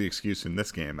what was the excuse in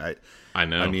this game? I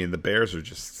know. I mean, the Bears are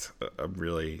just a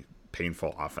really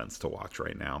painful offense to watch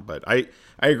right now. But I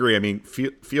agree. I mean,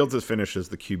 Fields has finished as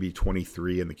the QB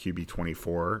 23 and the QB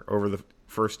 24 over the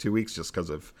first 2 weeks just because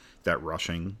of that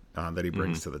rushing that he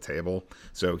brings to the table.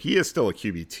 So he is still a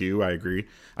QB2. I agree.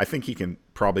 I think he can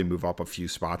probably move up a few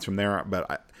spots from there,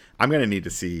 but I'm going to need to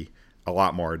see a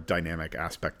lot more dynamic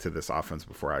aspect to this offense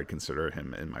before I'd consider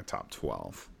him in my top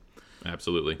 12.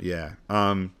 Absolutely. Yeah.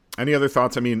 Any other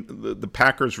thoughts? I mean, the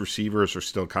Packers receivers are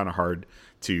still kind of hard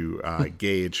to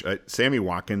gauge. Sammy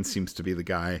Watkins seems to be the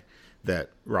guy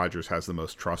that Rodgers has the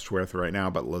most trust with right now,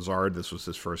 but Lazard, this was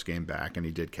his first game back, and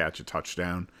he did catch a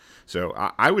touchdown. So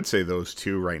I would say those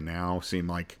two right now seem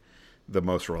like the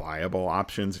most reliable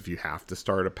options if you have to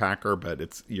start a Packer,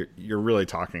 but you're really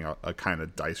talking a kind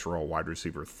of dice roll wide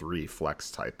receiver 3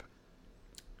 flex type.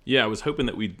 Yeah, I was hoping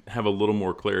that we'd have a little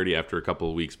more clarity after a couple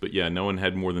of weeks, but yeah, no one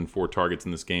had more than 4 targets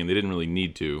in this game. They didn't really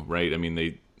need to, right? I mean,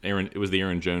 it was the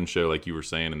Aaron Jones show, like you were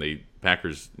saying, and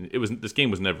this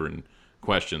game was never in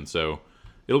question. So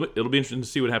it'll be interesting to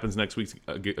see what happens next week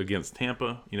against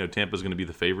Tampa. You know, Tampa's going to be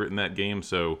the favorite in that game,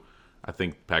 so I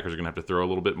think Packers are going to have to throw a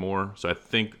little bit more. So I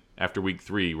think after week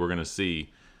 3, we're going to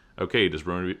see, okay, does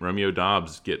Romeo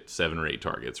Doubs get 7 or 8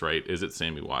 targets, right? Is it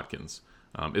Sammy Watkins?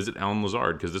 Is it Alan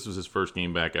Lazard? Because this was his first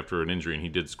game back after an injury, and he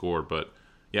did score. But,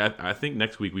 yeah, I think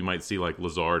next week we might see, like,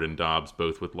 Lazard and Doubs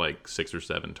both with, like, 6 or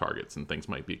 7 targets, and things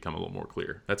might become a little more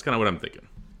clear. That's kind of what I'm thinking.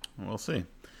 We'll see.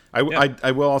 I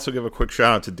will also give a quick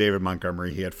shout-out to David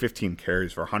Montgomery. He had 15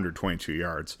 carries for 122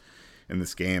 yards in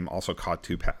this game, also caught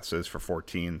 2 passes for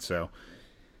 14. So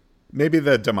maybe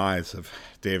the demise of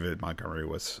David Montgomery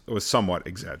was somewhat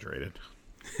exaggerated.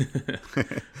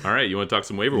 All right, you want to talk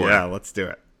some waiver wire? Yeah, let's do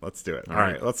it. All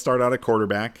right, let's start out at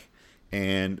quarterback.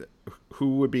 And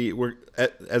who would be,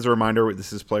 as a reminder,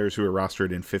 this is players who are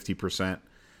rostered in 50%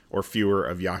 or fewer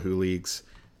of Yahoo leagues.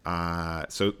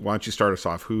 So why don't you start us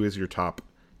off? Who is your top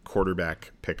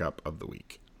quarterback pickup of the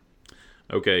week?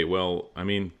 Okay, well, I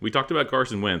mean, we talked about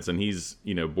Carson Wentz, and he's,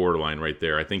 borderline right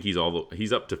there. I think he's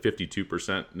up to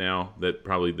 52% now. That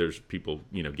probably there's people,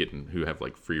 getting who have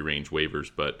like free range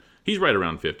waivers, but he's right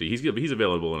around 50. He's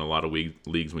available in a lot of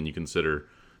leagues when you consider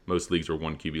most leagues are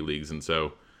 1 QB leagues, and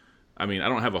so, I mean, I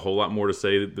don't have a whole lot more to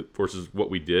say versus what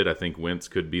we did. I think Wentz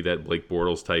could be that Blake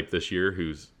Bortles type this year,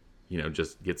 who's,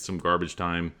 just gets some garbage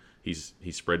time. He's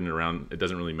spreading it around. It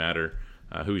doesn't really matter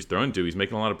who he's throwing to. He's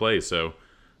making a lot of plays, so.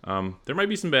 There might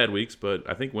be some bad weeks, but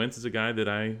I think Wentz is a guy that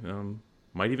I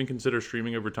might even consider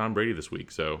streaming over Tom Brady this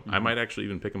week. So I might actually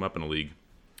even pick him up in a league.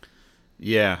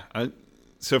 Yeah.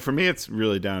 So for me, it's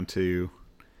really down to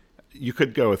you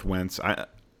could go with Wentz.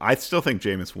 I still think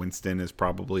Jameis Winston is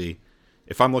probably,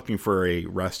 if I'm looking for a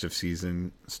rest of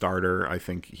season starter, I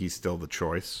think he's still the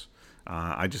choice.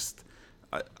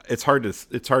 It's hard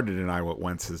to deny what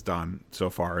Wentz has done so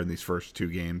far in these first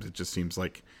 2 games. It just seems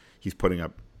like he's putting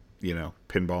up,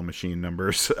 pinball machine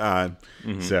numbers.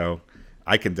 So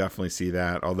I can definitely see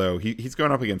that. Although he's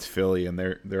going up against Philly, and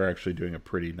they're actually doing a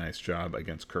pretty nice job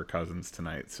against Kirk Cousins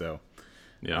tonight. So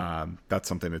that's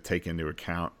something to take into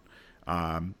account.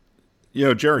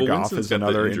 Jared Goff is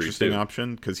another interesting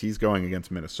option because he's going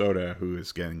against Minnesota, who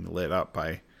is getting lit up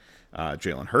by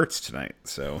Jalen Hurts tonight.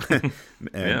 So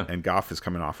and Goff is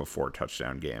coming off a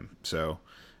 4-touchdown game. So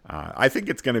I think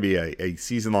it's going to be a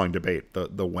season-long debate,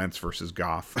 the Wentz versus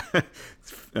Goff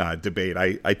debate.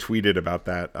 I tweeted about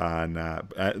that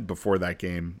on before that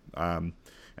game, and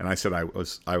I said I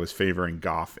was favoring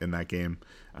Goff in that game.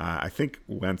 I think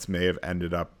Wentz may have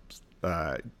ended up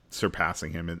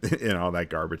surpassing him in all that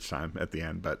garbage time at the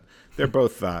end, but they're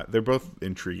both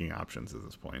intriguing options at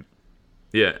this point.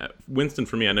 Yeah, Winston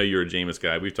for me. I know you're a Jameis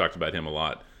guy. We've talked about him a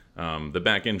lot. The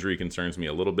back injury concerns me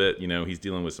a little bit. He's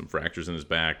dealing with some fractures in his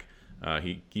back.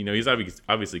 He's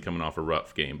obviously coming off a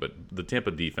rough game, but the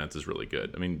Tampa defense is really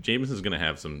good. I mean, Jameis is going to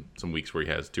have some weeks where he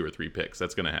has 2 or 3 picks.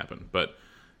 That's going to happen. But,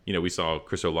 we saw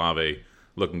Chris Olave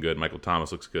looking good. Michael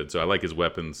Thomas looks good. So I like his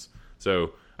weapons.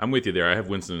 So I'm with you there. I have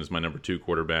Winston as my number 2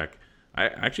 quarterback. I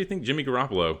actually think Jimmy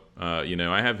Garoppolo,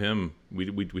 I have him.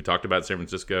 We talked about San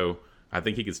Francisco. I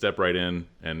think he could step right in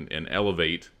and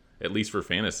elevate, at least for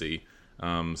fantasy,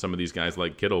 some of these guys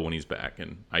like Kittle when he's back,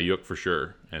 and Ayuk for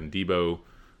sure, and Debo,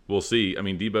 we'll see. I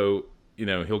mean, Debo,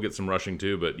 he'll get some rushing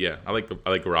too, but yeah, I like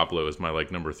Garoppolo as my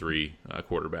number 3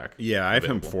 quarterback. Yeah, I have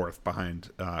him 4th behind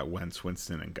Wentz,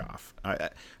 Winston, and Goff.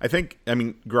 I think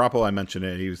Garoppolo, I mentioned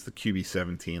it. He was the QB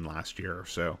 17 last year,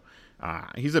 so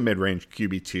he's a mid-range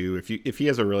QB 2. If he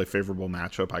has a really favorable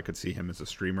matchup, I could see him as a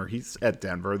streamer. He's at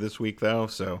Denver this week though,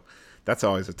 so that's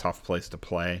always a tough place to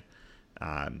play.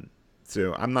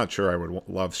 So I'm not sure I would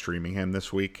love streaming him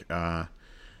this week.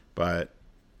 But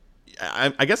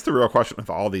I guess the real question with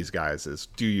all these guys is,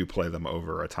 do you play them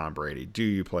over a Tom Brady? Do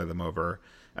you play them over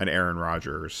an Aaron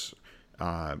Rodgers?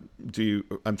 I'm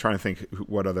trying to think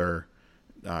what other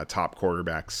top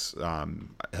quarterbacks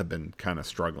have been kind of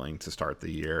struggling to start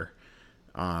the year.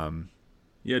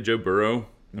 Joe Burrow.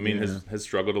 I mean, has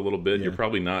struggled a little bit. Yeah. You're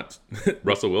probably not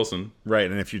Russell Wilson. Right,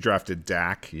 and if you drafted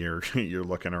Dak, you're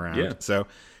looking around. Yeah. So,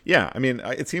 yeah, I mean,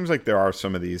 it seems like there are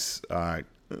some of these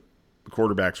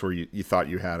quarterbacks where you thought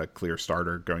you had a clear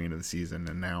starter going into the season,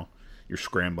 and now you're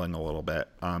scrambling a little bit.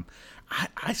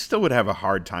 I still would have a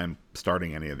hard time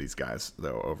starting any of these guys,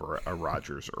 though, over a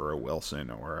Rodgers or a Wilson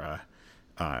or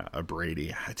a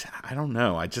Brady. I don't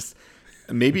know.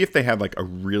 maybe if they had like a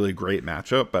really great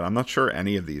matchup, but I'm not sure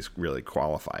any of these really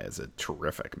qualify as a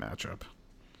terrific matchup.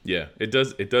 Yeah, it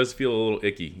does. It does feel a little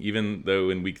icky, even though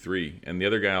in week 3. And the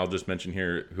other guy I'll just mention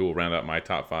here, who will round out my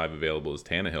top 5 available, is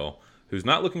Tannehill, who's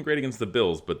not looking great against the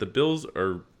Bills, but the Bills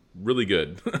are really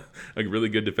good, a really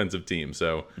good defensive team.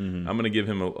 So I'm going to give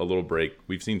him a little break.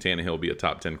 We've seen Tannehill be a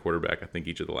top 10 quarterback, I think,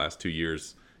 each of the last 2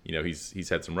 years. He's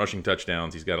had some rushing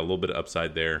touchdowns. He's got a little bit of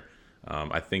upside there.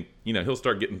 I think he'll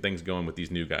start getting things going with these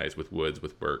new guys, with Woods,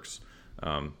 with Burks.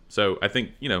 So I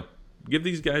think give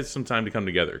these guys some time to come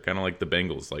together, kind of like the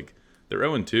Bengals. Like, they're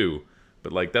 0-2,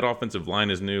 but like that offensive line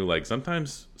is new. Like,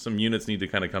 sometimes some units need to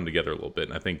kind of come together a little bit.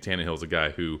 And I think Tannehill's a guy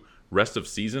who, rest of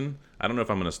season, I don't know if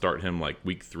I'm going to start him like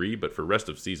week 3, but for rest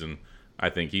of season,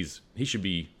 I think he should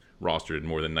be rostered in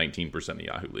more than 19% of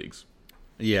Yahoo leagues.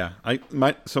 Yeah,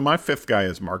 my fifth guy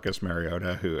is Marcus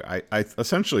Mariota, who I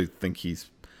essentially think he's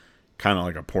kind of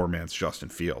like a poor man's Justin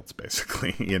Fields,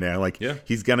 basically.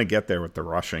 He's gonna get there with the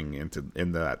rushing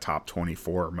in the top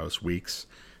 24 most weeks.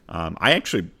 I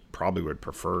actually probably would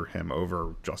prefer him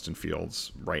over Justin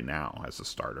Fields right now as a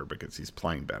starter because he's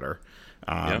playing better.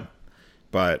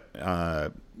 But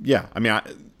the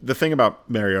thing about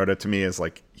Mariota to me is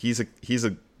like he's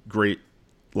a great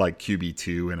like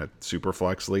QB2 in a super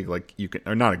flex league, like you can,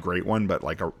 or not a great one, but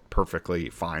like a perfectly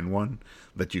fine one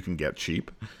that you can get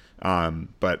cheap.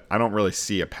 But I don't really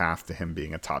see a path to him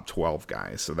being a top 12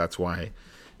 guy. So that's why,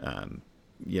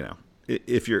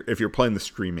 if you're playing the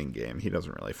streaming game, he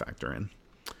doesn't really factor in.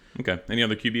 Okay. Any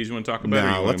other QBs you want to talk about?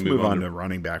 No, let's move on to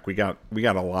running back. We got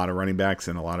a lot of running backs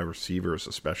and a lot of receivers,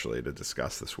 especially, to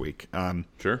discuss this week.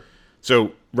 Sure.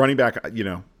 So running back,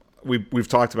 we've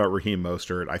talked about Raheem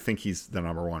Mostert. I think he's the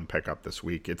number 1 pickup this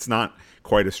week. It's not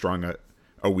quite as strong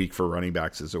a week for running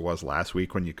backs as it was last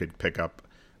week when you could pick up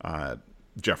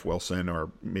Jeff Wilson or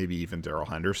maybe even Darrell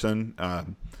Henderson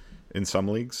in some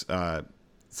leagues. But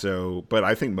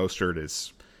I think Mostert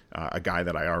is a guy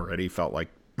that I already felt like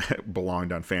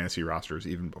belonged on fantasy rosters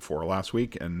even before last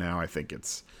week, and now I think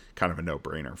it's kind of a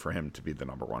no-brainer for him to be the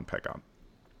number 1 pickup.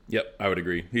 Yep, I would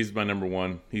agree. He's my number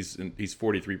 1. He's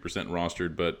 43%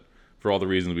 rostered, but for all the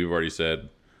reasons we've already said,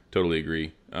 totally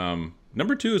agree.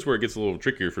 Number 2 is where it gets a little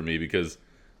trickier for me because,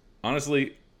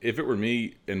 honestly, if it were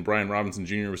me and Brian Robinson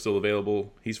Jr. was still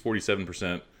available, he's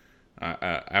 47%.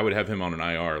 I would have him on an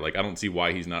IR. Like, I don't see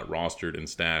why he's not rostered and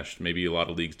stashed. Maybe a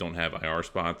lot of leagues don't have IR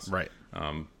spots. Right.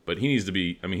 But he needs to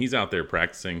be, he's out there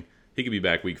practicing. He could be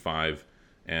back week 5.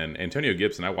 And Antonio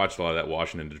Gibson, I watched a lot of that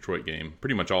Washington-Detroit game,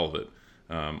 pretty much all of it,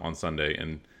 on Sunday.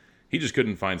 And he just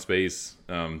couldn't find space,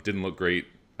 didn't look great.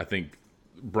 I think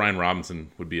Brian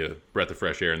Robinson would be a breath of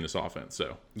fresh air in this offense.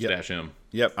 So stash him.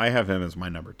 Yep, I have him as my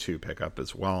number 2 pickup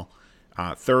as well.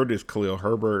 Third is Khalil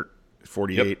Herbert,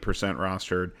 48%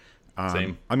 rostered.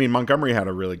 Same. Montgomery had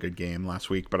a really good game last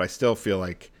week, but I still feel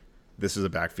like this is a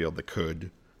backfield that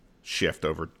could shift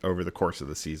over the course of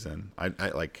the season. I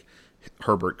like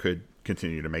Herbert could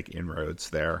continue to make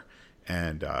inroads there,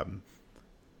 and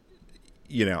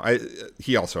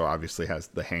he also obviously has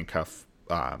the handcuff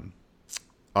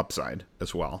upside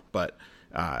as well. But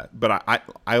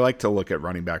I like to look at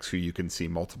running backs who you can see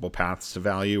multiple paths to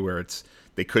value, where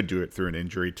they could do it through an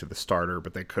injury to the starter,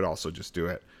 but they could also just do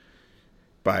it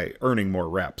by earning more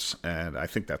reps, and I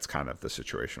think that's kind of the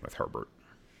situation with Herbert.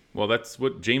 Well, that's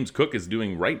what James Cook is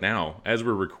doing right now as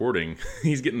we're recording.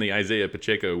 He's getting the Isaiah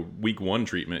Pacheco week 1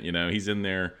 treatment. He's in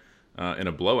there in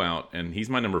a blowout, and he's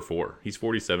my number 4. He's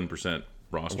 47%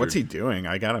 rostered. What's he doing?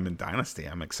 I got him in Dynasty.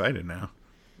 I'm excited now.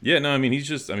 Yeah, no,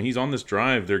 he's on this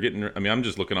drive. They're getting. I'm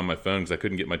just looking on my phone because I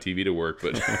couldn't get my TV to work,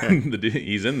 but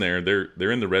he's in there.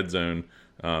 They're in the red zone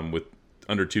with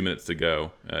under 2 minutes to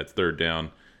go. It's third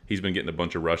down. He's been getting a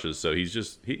bunch of rushes, so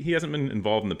he hasn't been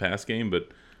involved in the pass game, but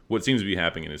what seems to be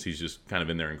happening is he's just kind of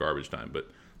in there in garbage time. But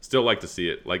still like to see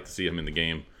it, like to see him in the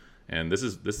game. And this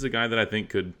is a guy that I think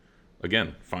could,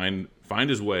 again, find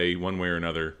his way one way or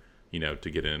another, to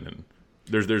get in. And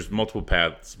there's multiple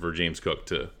paths for James Cook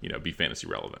to be fantasy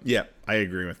relevant. Yeah, I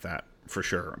agree with that for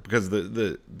sure, because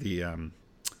the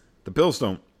Bills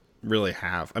don't really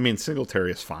have.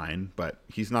 Singletary is fine, but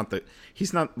he's not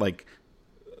like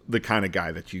the kind of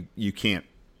guy that you can't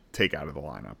take out of the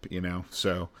lineup,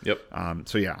 So yep.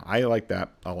 So yeah, I like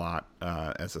that a lot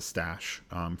as a stash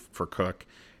for Cook.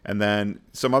 And then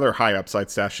some other high upside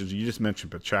stashes. You just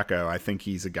mentioned Pacheco. I think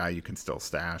he's a guy you can still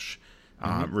stash.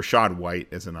 Rashad White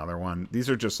is another one. These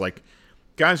are just like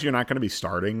guys you're not going to be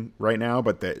starting right now,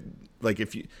 but that, like,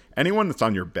 anyone that's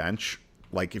on your bench,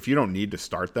 like if you don't need to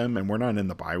start them, and we're not in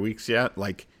the bye weeks yet,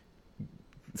 like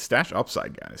stash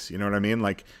upside guys. You know what I mean?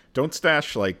 Like, don't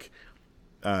stash like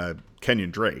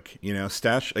Kenyon Drake.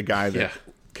 Stash a guy that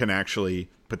can actually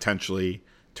potentially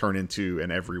turn into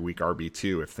an every week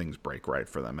RB2 if things break right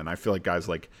for them. And I feel like guys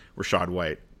like Rachaad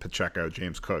White, Pacheco,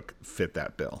 James Cook fit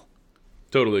that bill.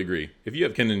 Totally agree. If you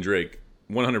have Kenyon Drake,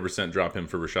 100% drop him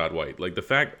for Rachaad White. Like, the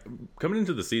fact, coming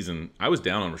into the season, I was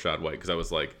down on Rachaad White because I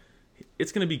was like,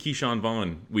 it's going to be Keyshawn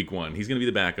Vaughn week 1. He's going to be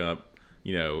the backup.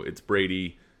 It's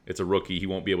Brady. It's a rookie. He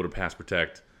won't be able to pass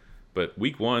protect. But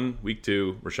week 1, week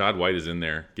 2, Rachaad White is in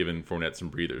there, giving Fournette some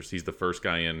breathers. He's the first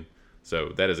guy in, so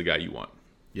that is a guy you want.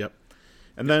 Yep.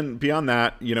 And then beyond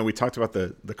that, we talked about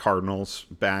the Cardinals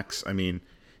backs. I mean,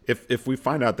 if we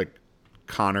find out that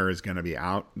Connor is going to be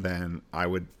out, then I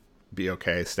would be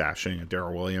okay stashing a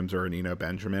Darrell Williams or an Eno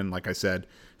Benjamin. Like I said,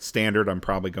 standard, I'm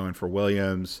probably going for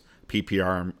Williams.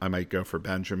 PPR, I might go for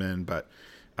Benjamin, but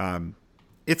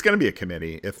it's going to be a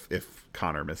committee if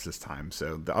Connor misses time,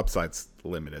 so the upside's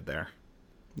limited there.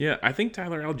 Yeah, I think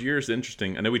Tyler Algier is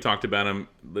interesting. I know we talked about him,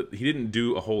 but he didn't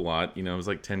do a whole lot. It was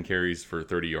like 10 carries for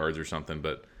 30 yards or something,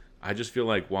 but I just feel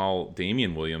like while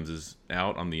Damian Williams is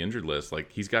out on the injured list,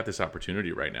 like, he's got this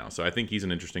opportunity right now. So I think he's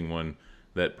an interesting one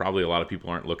that probably a lot of people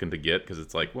aren't looking to get because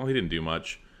it's like, well, he didn't do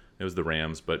much. It was the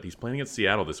Rams, but he's playing against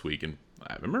Seattle this week. And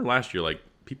I remember last year, like,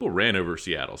 people ran over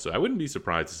Seattle. So I wouldn't be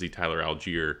surprised to see Tyler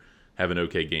Algier have an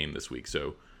okay game this week.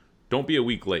 So don't be a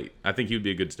week late. I think he would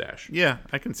be a good stash. Yeah,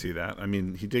 I can see that. I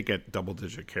mean, he did get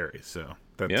double-digit carries, so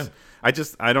that's. Yeah.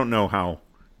 I don't know how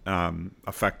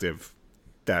effective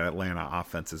that Atlanta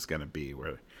offense is going to be,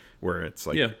 where it's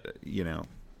like,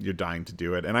 you're dying to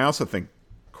do it. And I also think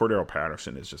Cordero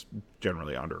Patterson is just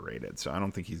generally underrated, so I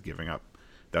don't think he's giving up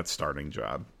that starting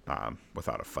job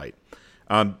without a fight.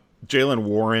 Jaylen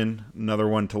Warren, another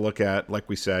one to look at. Like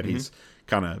we said, he's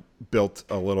kind of built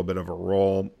a little bit of a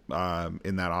role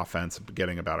in that offense,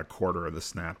 getting about a quarter of the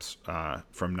snaps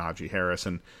from Najee Harris.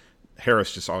 And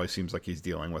Harris just always seems like he's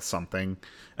dealing with something.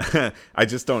 I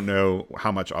just don't know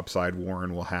how much upside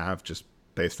Warren will have just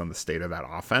based on the state of that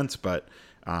offense. But,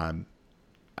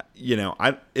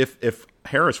 if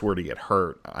Harris were to get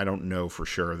hurt, I don't know for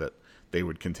sure that they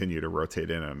would continue to rotate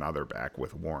in another back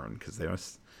with Warren because they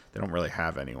don't really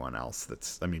have anyone else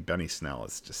Benny Snell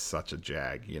is just such a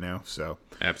jag, So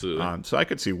absolutely. So I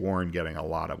could see Warren getting a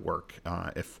lot of work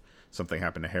if something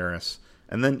happened to Harris.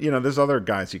 And then, there's other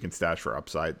guys you can stash for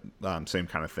upside. Same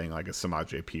kind of thing, like a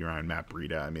Samaje Perine, Matt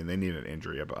Breida. I mean, they need an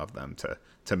injury above them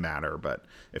to matter. But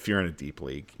if you're in a deep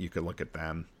league, you could look at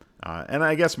them. And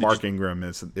I guess Mark Ingram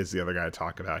is the other guy to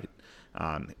talk about.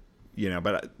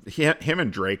 But him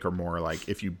and Drake are more like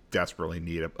if you desperately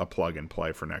need a plug and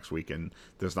play for next week, and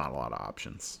there's not a lot of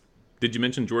options. Did you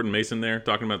mention Jordan Mason there,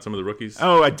 talking about some of the rookies?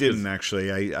 Oh, I didn't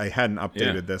actually. I hadn't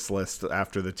updated this list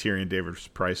after the Tyrion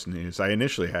Davis-Price news. I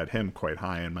initially had him quite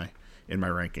high in my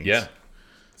rankings. Yeah.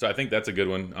 So I think that's a good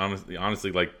one,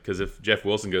 honestly, like, because if Jeff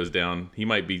Wilson goes down, he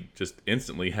might be just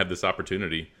instantly have this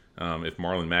opportunity. If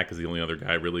Marlon Mack is the only other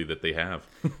guy really that they have.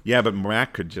 Yeah, but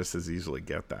Mack could just as easily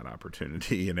get that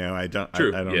opportunity. I don't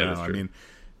know. I mean,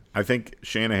 I think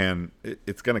Shanahan.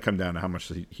 It's going to come down to how much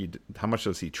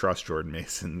does he trust Jordan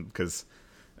Mason, because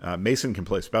Mason can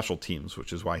play special teams,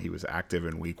 which is why he was active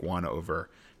in week 1 over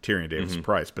Tyrion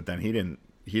Davis-Price. But then he didn't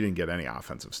get any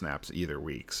offensive snaps either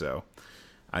week. So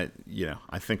I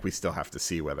think we still have to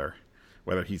see whether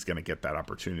he's going to get that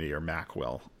opportunity or Mack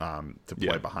will to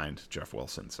play behind Jeff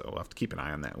Wilson. So we'll have to keep an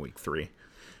eye on that in week 3.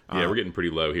 Yeah, we're getting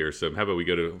pretty low here. So how about we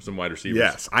go to some wide receivers?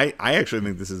 Yes, I actually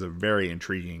think this is a very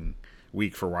intriguing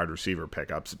week for wide receiver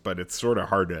pickups, but it's sort of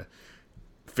hard to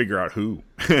figure out who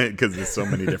because there's so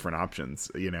many different options,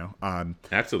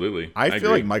 Absolutely. I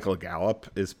feel like Michael Gallup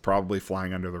is probably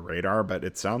flying under the radar, but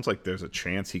it sounds like there's a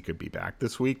chance he could be back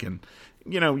this week. And,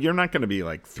 you're not going to be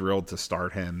like thrilled to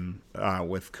start him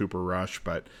with Cooper Rush,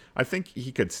 but I think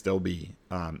he could still be.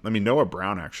 Noah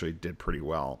Brown actually did pretty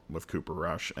well with Cooper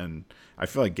Rush, and I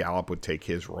feel like Gallup would take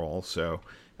his role. So,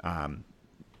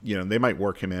 they might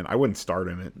work him in. I wouldn't start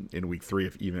him in week 3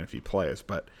 even if he plays,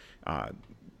 but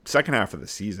second half of the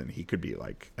season, he could be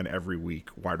like an every week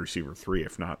wide receiver 3,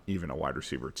 if not even a wide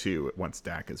receiver 2 once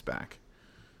Dak is back.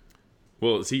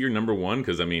 Well, is he your number 1?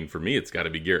 Because for me, it's got to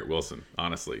be Garrett Wilson.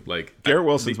 Honestly, like Garrett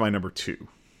Wilson's my number 2.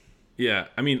 Yeah,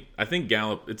 I think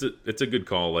Gallup. It's a good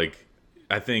call. Like,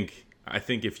 I think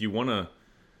if you want to,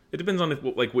 it depends on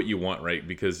what you want, right?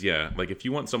 Because if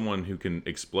you want someone who can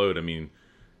explode,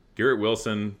 Garrett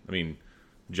Wilson.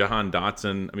 Jahan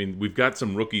Dotson. We've got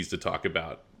some rookies to talk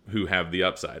about who have the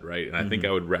upside, right? And I think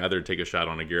I would rather take a shot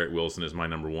on a Garrett Wilson as my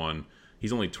number 1.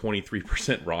 He's only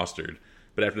 23% rostered,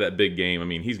 but after that big game,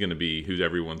 he's going to be who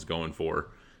everyone's going for.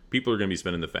 People are going to be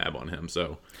spending the fab on him.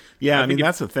 So yeah,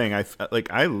 that's the thing.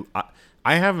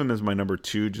 I have him as my number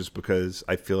 2 just because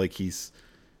I feel like he's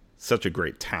such a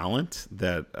great talent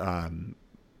that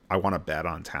I want to bet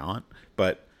on talent,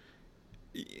 but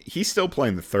he's still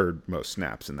playing the third most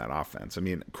snaps in that offense. I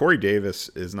mean, Corey Davis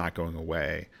is not going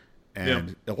away,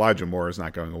 and Elijah Moore is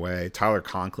not going away. Tyler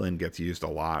Conklin gets used a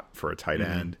lot for a tight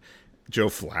end. Joe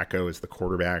Flacco is the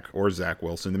quarterback, or Zach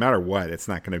Wilson. No matter what, it's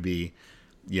not going to be,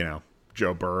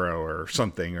 Joe Burrow or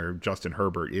something, or Justin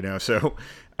Herbert, So,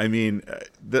 I mean,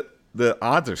 the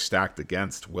odds are stacked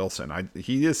against Wilson.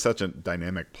 He is such a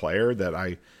dynamic player that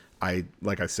I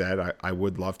like I said, I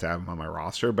would love to have him on my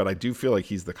roster, but I do feel like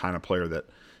he's the kind of player that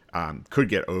could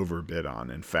get overbid on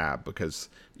in Fab, because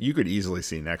you could easily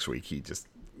see next week he just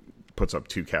puts up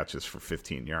 2 catches for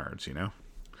 15 yards,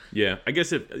 Yeah, I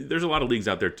guess if there's a lot of leagues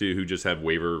out there too who just have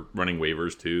running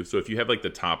waivers too. So if you have like the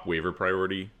top waiver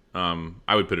priority,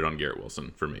 I would put it on Garrett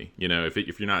Wilson for me.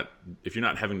 If you're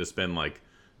not having to spend like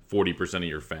 40% of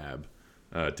your Fab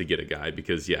to get a guy,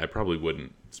 because I probably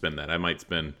wouldn't spend that. I might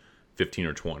spend 15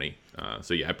 or 20.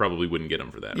 So I probably wouldn't get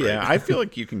him for that. Yeah, right? I feel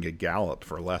like you can get Gallup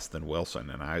for less than Wilson,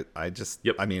 and I just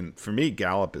I mean, for me,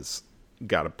 Gallup has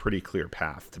got a pretty clear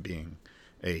path to being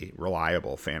a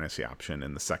reliable fantasy option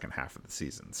in the second half of the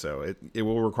season. So it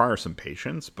will require some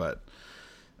patience, but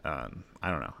I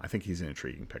don't know. I think he's an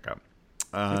intriguing pickup.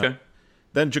 Okay.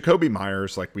 Then Jacoby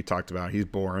Myers, like we talked about, he's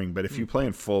boring, but if you play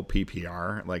in full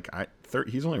PPR,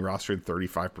 he's only rostered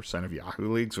 35% of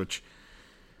Yahoo leagues, which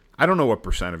I don't know what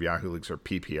percent of Yahoo leagues are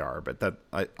PPR, but that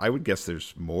I would guess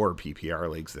there's more PPR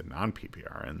leagues than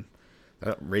non-PPR, and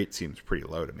that rate seems pretty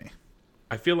low to me.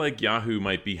 I feel like Yahoo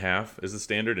might be half as the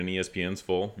standard and ESPN's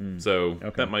full. So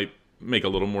that might make a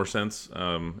little more sense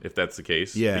if that's the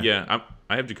case. Yeah. But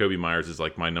I have Jacoby Myers as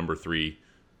like my number 3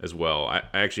 as well. I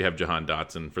actually have Jahan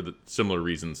Dotson for the similar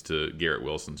reasons to Garrett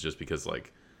Wilson's, just because,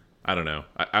 like, I don't know.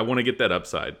 I want to get that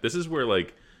upside. This is where,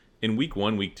 like, in week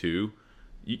 1, week 2,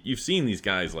 you've seen these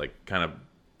guys, like, kind of,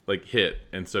 like, hit.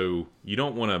 And so you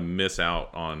don't want to miss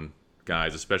out on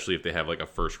guys, especially if they have like a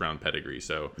first round pedigree.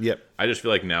 So I just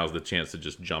feel like now's the chance to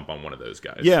just jump on one of those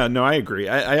guys. Yeah, no, I agree.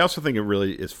 I also think it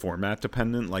really is format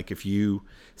dependent. Like if you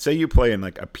say you play in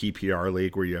like a PPR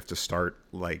league where you have to start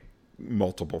like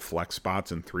multiple flex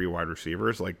spots and 3 wide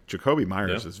receivers, like Jacoby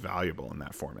Myers is valuable in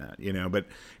that format, but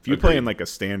if you play in like a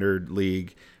standard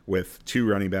league with 2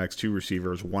 running backs, 2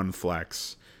 receivers, 1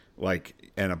 flex,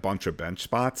 like, and a bunch of bench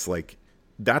spots, like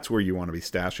that's where you want to be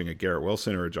stashing a Garrett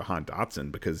Wilson or a Jahan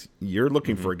Dotson, because you're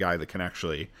looking for a guy that can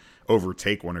actually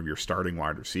overtake one of your starting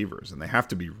wide receivers, and they have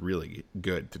to be really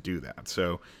good to do that.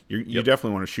 So you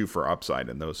definitely want to shoot for upside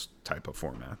in those type of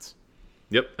formats.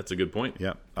 Yep, that's a good point.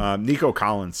 Yep. Nico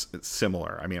Collins, it's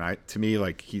similar. I mean, to me,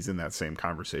 like he's in that same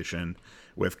conversation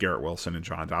with Garrett Wilson and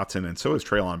Jahan Dotson, and so is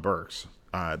Treylon Burks.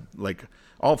 Like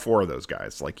all 4 of those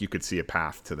guys, like you could see a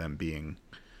path to them being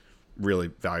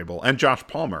really valuable, and Josh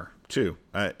Palmer too.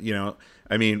 I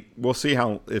mean, we'll see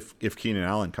how if Keenan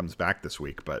Allen comes back this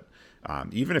week, but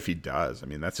even if he does, I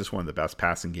mean, that's just one of the best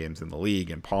passing games in the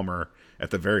league, and Palmer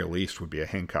at the very least would be a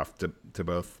handcuff to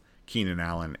both Keenan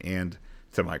Allen and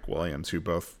to Mike Williams, who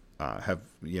both have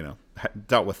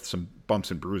dealt with some bumps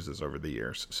and bruises over the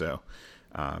years. So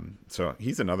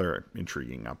he's another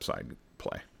intriguing upside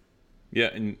play. Yeah,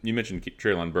 and you mentioned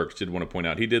Treylon Burks. Did want to point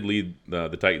out he did lead the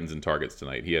Titans in targets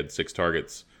tonight. He had 6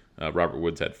 targets. Robert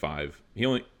Woods had 5.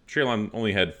 Treylon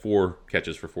only had 4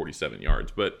 catches for 47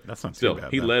 yards, but that's not still too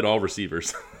bad, he led all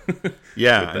receivers.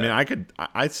 Yeah, I mean,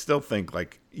 I still think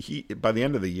like by the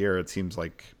end of the year, it seems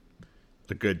like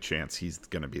a good chance he's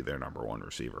going to be their number 1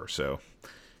 receiver. So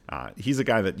he's a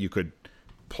guy that you could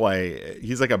play.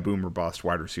 He's like a boomer bust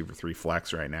wide receiver 3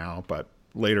 flex right now, but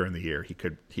later in the year he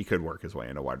could work his way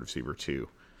into wide receiver 2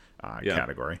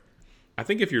 category. I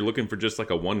think if you're looking for just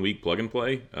like a 1-week plug and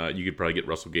play, you could probably get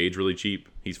Russell Gage really cheap.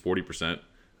 He's 40%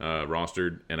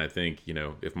 rostered, and I think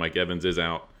if Mike Evans is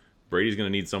out, Brady's going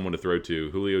to need someone to throw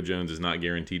to. Julio Jones is not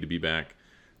guaranteed to be back.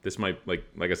 This might, like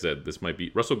I said,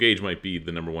 Russell Gage might be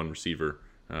the number 1 receiver.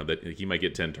 That he might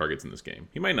get 10 targets in this game.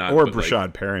 He might not. Or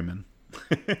Brashad Perryman.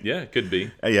 Yeah, it could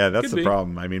be. Yeah, that's the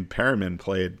problem. I mean, Perryman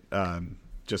played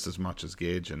just as much as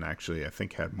Gage, and actually I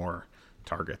think had more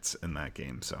targets in that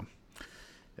game. So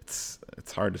it's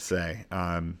hard to say.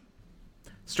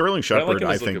 Sterling Shepard,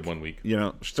 I think, 1 week.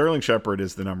 Sterling Shepard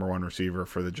is the number 1 receiver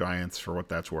for the Giants for what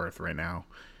that's worth right now.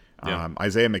 Yeah.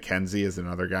 Isaiah McKenzie is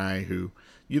another guy who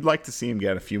you'd like to see him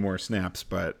get a few more snaps,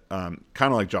 but kind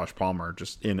of like Josh Palmer,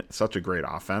 just in such a great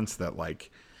offense that like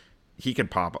he can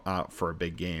pop out for a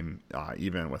big game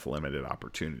even with limited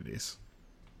opportunities.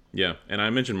 Yeah, and I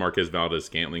mentioned Marquez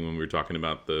Valdez-Scantling when we were talking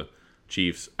about the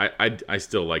Chiefs. I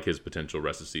still like his potential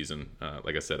rest of the season.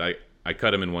 Like I said, I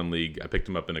cut him in 1 league. I picked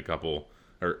him up in a couple.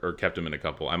 or kept him in a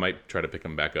couple. I might try to pick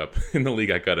him back up in the league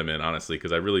I cut him in, honestly,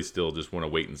 because I really still just want to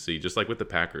wait and see. Just like with the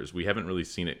Packers, we haven't really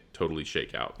seen it totally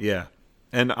shake out. Yeah.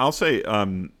 And I'll say,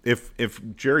 if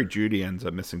Jerry Jeudy ends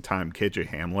up missing time, KJ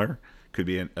Hamler could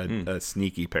be a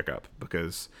sneaky pickup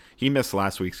because he missed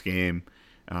last week's game.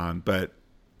 But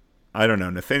I don't know.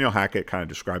 Nathaniel Hackett kind of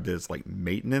described it as like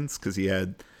maintenance because he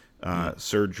had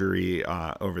surgery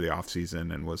over the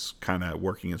offseason and was kind of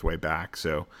working his way back.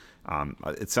 So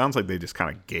it sounds like they just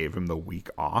kind of gave him the week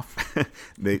off.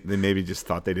 They maybe just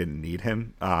thought they didn't need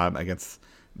him against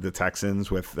the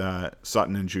Texans with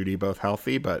Sutton and Jeudy both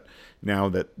healthy. But now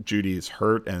that Jeudy is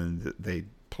hurt and they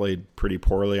played pretty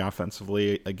poorly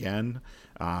offensively again,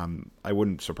 I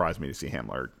wouldn't surprise me to see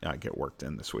Hamler get worked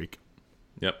in this week.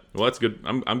 Yep. Well, that's good.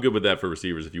 I'm good with that for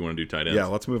receivers if you want to do tight ends. Yeah,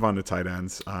 let's move on to tight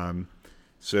ends.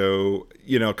 So,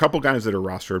 a couple guys that are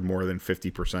rostered more than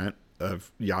 50%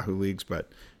 of Yahoo leagues,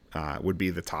 but would be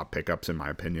the top pickups in my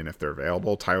opinion if they're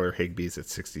available. Tyler Higbee's at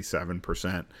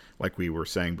 67%. Like we were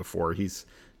saying before, he's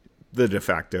the de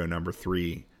facto number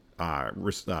 3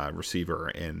 receiver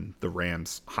in the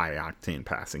Rams' high octane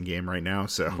passing game right now.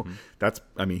 So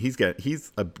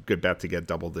he's a good bet to get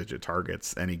double-digit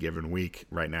targets any given week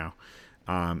right now.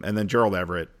 And then Gerald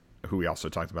Everett, who we also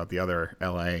talked about, the other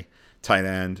LA tight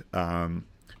end,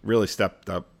 really stepped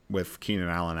up with Keenan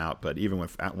Allen out. But even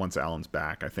once Allen's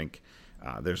back, I think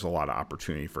there's a lot of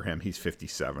opportunity for him. He's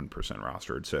 57%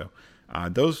 rostered. So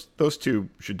those two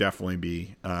should definitely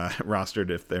be rostered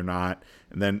if they're not.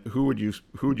 And then who would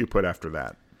you put after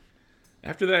that?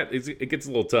 After that, it gets a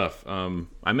little tough.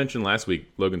 I mentioned last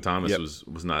week Logan Thomas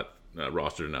was not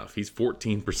rostered enough. He's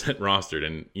 14% rostered,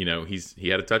 and he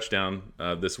had a touchdown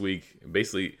this week.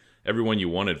 Basically, everyone you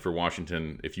wanted for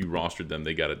Washington, if you rostered them,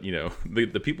 they got it.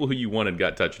 The people who you wanted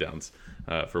got touchdowns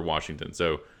for Washington.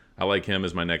 So I like him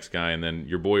as my next guy. And then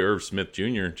your boy Irv Smith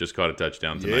Jr. just caught a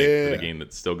touchdown tonight for the game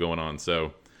that's still going on.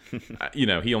 So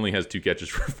he only has 2 catches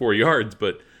for 4 yards,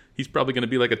 but he's probably going to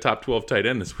be like a top 12 tight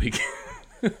end this week.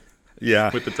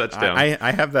 Yeah, with the touchdown.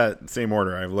 I have that same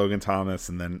order. I have Logan Thomas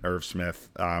and then Irv Smith.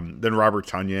 Then Robert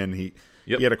Tonyan. He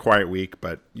had a quiet week,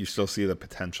 but you still see the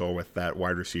potential with that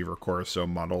wide receiver core is so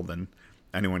muddled, and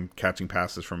anyone catching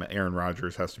passes from Aaron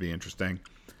Rodgers has to be interesting.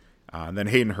 Then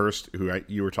Hayden Hurst, who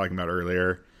you were talking about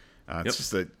earlier. It's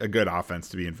just a good offense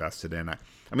to be invested in. I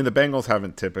mean, the Bengals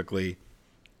haven't typically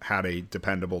had a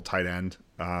dependable tight end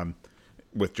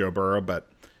with Joe Burrow, but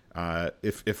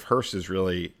if Hurst is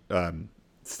really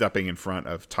stepping in front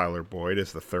of Tyler Boyd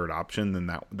as the third option,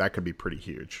 then that could be pretty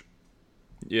huge.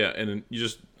 Yeah, and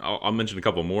I'll mention a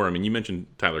couple more. I mean, you mentioned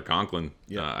Tyler Conklin.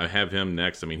 Yeah. I have him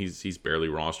next. I mean, he's barely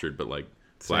rostered, but like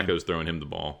Flacco's throwing him the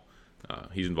ball.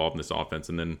 He's involved in this offense.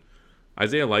 And then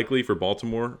Isaiah Likely for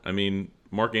Baltimore. I mean,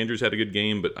 Mark Andrews had a good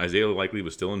game, but Isaiah Likely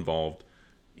was still involved.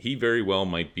 He very well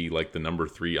might be like the number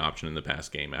 3 option in the pass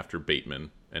game after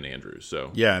Bateman and Andrews.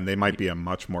 So yeah, and they might be a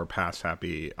much more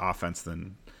pass-happy offense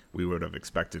than we would have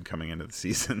expected coming into the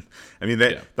season. I mean,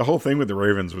 the whole thing with the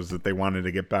Ravens was that they wanted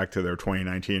to get back to their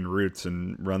 2019 roots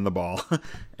and run the ball,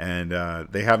 and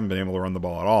they haven't been able to run the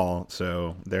ball at all.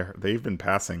 So they've been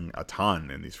passing a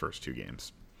ton in these first 2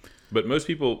 games. But most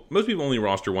people only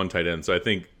roster 1 tight end. So I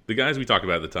think the guys we talk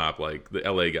about at the top, like the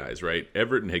LA guys, right?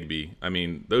 Everett and Higbee. I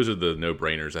mean, those are the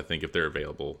no-brainers. I think if they're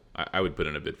available, I would put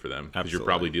in a bid for them because you're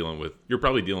probably dealing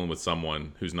with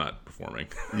someone who's not performing.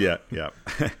 Yeah.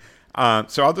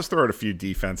 So I'll just throw out a few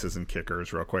defenses and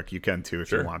kickers real quick. You can too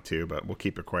if you want to, but we'll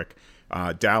keep it quick.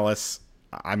 Dallas,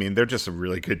 I mean, they're just a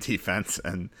really good defense,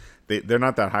 and they're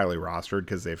not that highly rostered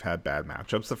because they've had bad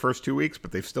matchups the first 2 weeks,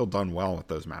 but they've still done well with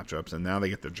those matchups, and now they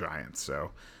get the Giants.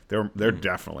 So they're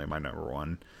definitely my number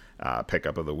 1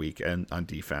 pickup of the week and on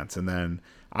defense. And then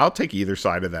I'll take either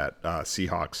side of that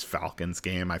Seahawks-Falcons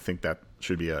game. I think that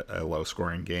should be a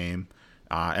low-scoring game.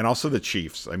 And also the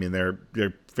Chiefs. I mean,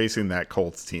 they're facing that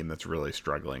Colts team that's really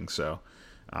struggling. So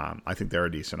I think they're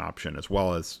a decent option, as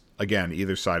well as, again,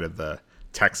 either side of the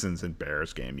Texans and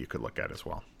Bears game you could look at as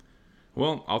well.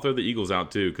 Well, I'll throw the Eagles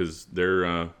out too because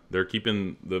they're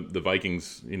keeping the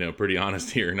Vikings, pretty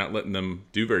honest here, not letting them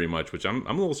do very much, which I'm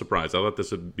a little surprised. I thought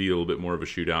this would be a little bit more of a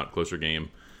shootout, closer game,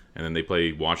 and then they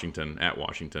play Washington at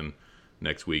Washington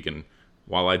next week. And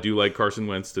while I do like Carson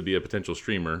Wentz to be a potential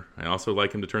streamer, I also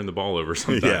like him to turn the ball over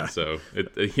sometimes. Yeah. So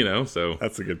so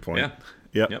that's a good point.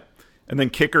 Yeah. Yep. And then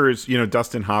kickers,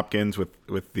 Dustin Hopkins with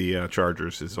the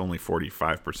Chargers is only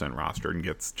 45% rostered and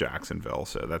gets Jacksonville,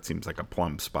 so that seems like a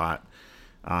plum spot.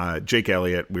 Jake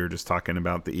Elliott, we were just talking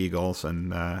about the Eagles,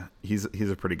 and he's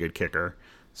a pretty good kicker,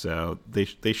 so they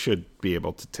should be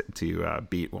able to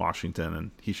beat Washington,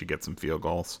 and he should get some field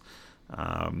goals.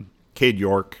 Cade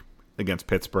York against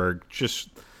Pittsburgh,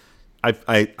 just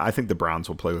I think the Browns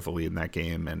will play with the lead in that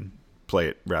game and play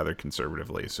it rather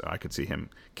conservatively. So I could see him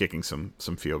kicking some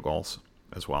field goals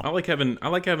as well. I like having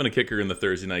a kicker in the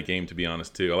Thursday night game, to be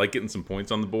honest, too. I like getting some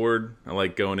points on the board. I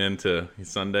like going into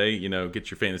Sunday,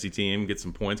 get your fantasy team, get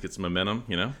some points, get some momentum,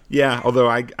 Yeah, although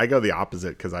I go the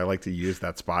opposite because I like to use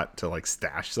that spot to like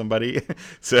stash somebody.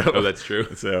 Oh, that's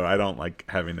true. So I don't like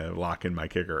having to lock in my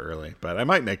kicker early, but I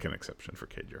might make an exception for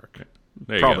Cade York.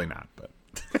 There you Probably go. not, but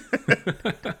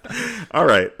all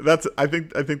right. I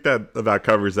think that about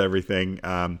covers everything.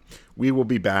 We will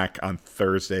be back on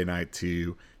Thursday night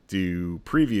to do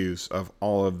previews of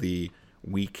all of the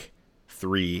week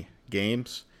 3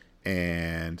 games,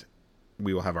 and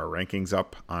we will have our rankings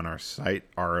up on our site,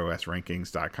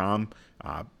 rosrankings.com,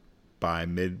 by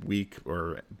midweek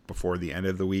or before the end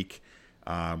of the week.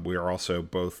 We are also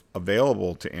both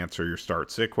available to answer your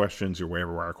start-sit questions, your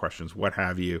waiver wire questions, what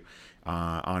have you.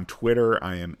 On Twitter,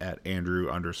 I am at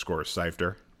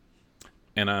Andrew_Seifter.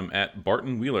 And I'm at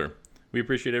Barton Wheeler. We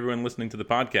appreciate everyone listening to the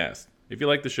podcast. If you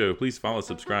like the show, please follow,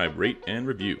 subscribe, rate, and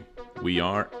review. We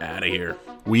are out of here.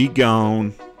 We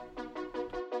gone.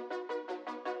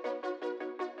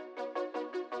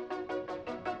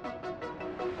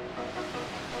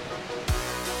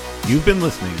 You've been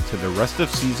listening to the Rest of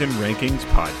Season Rankings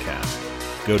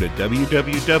podcast. Go to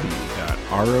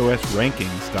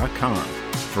www.rosrankings.com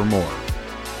for more.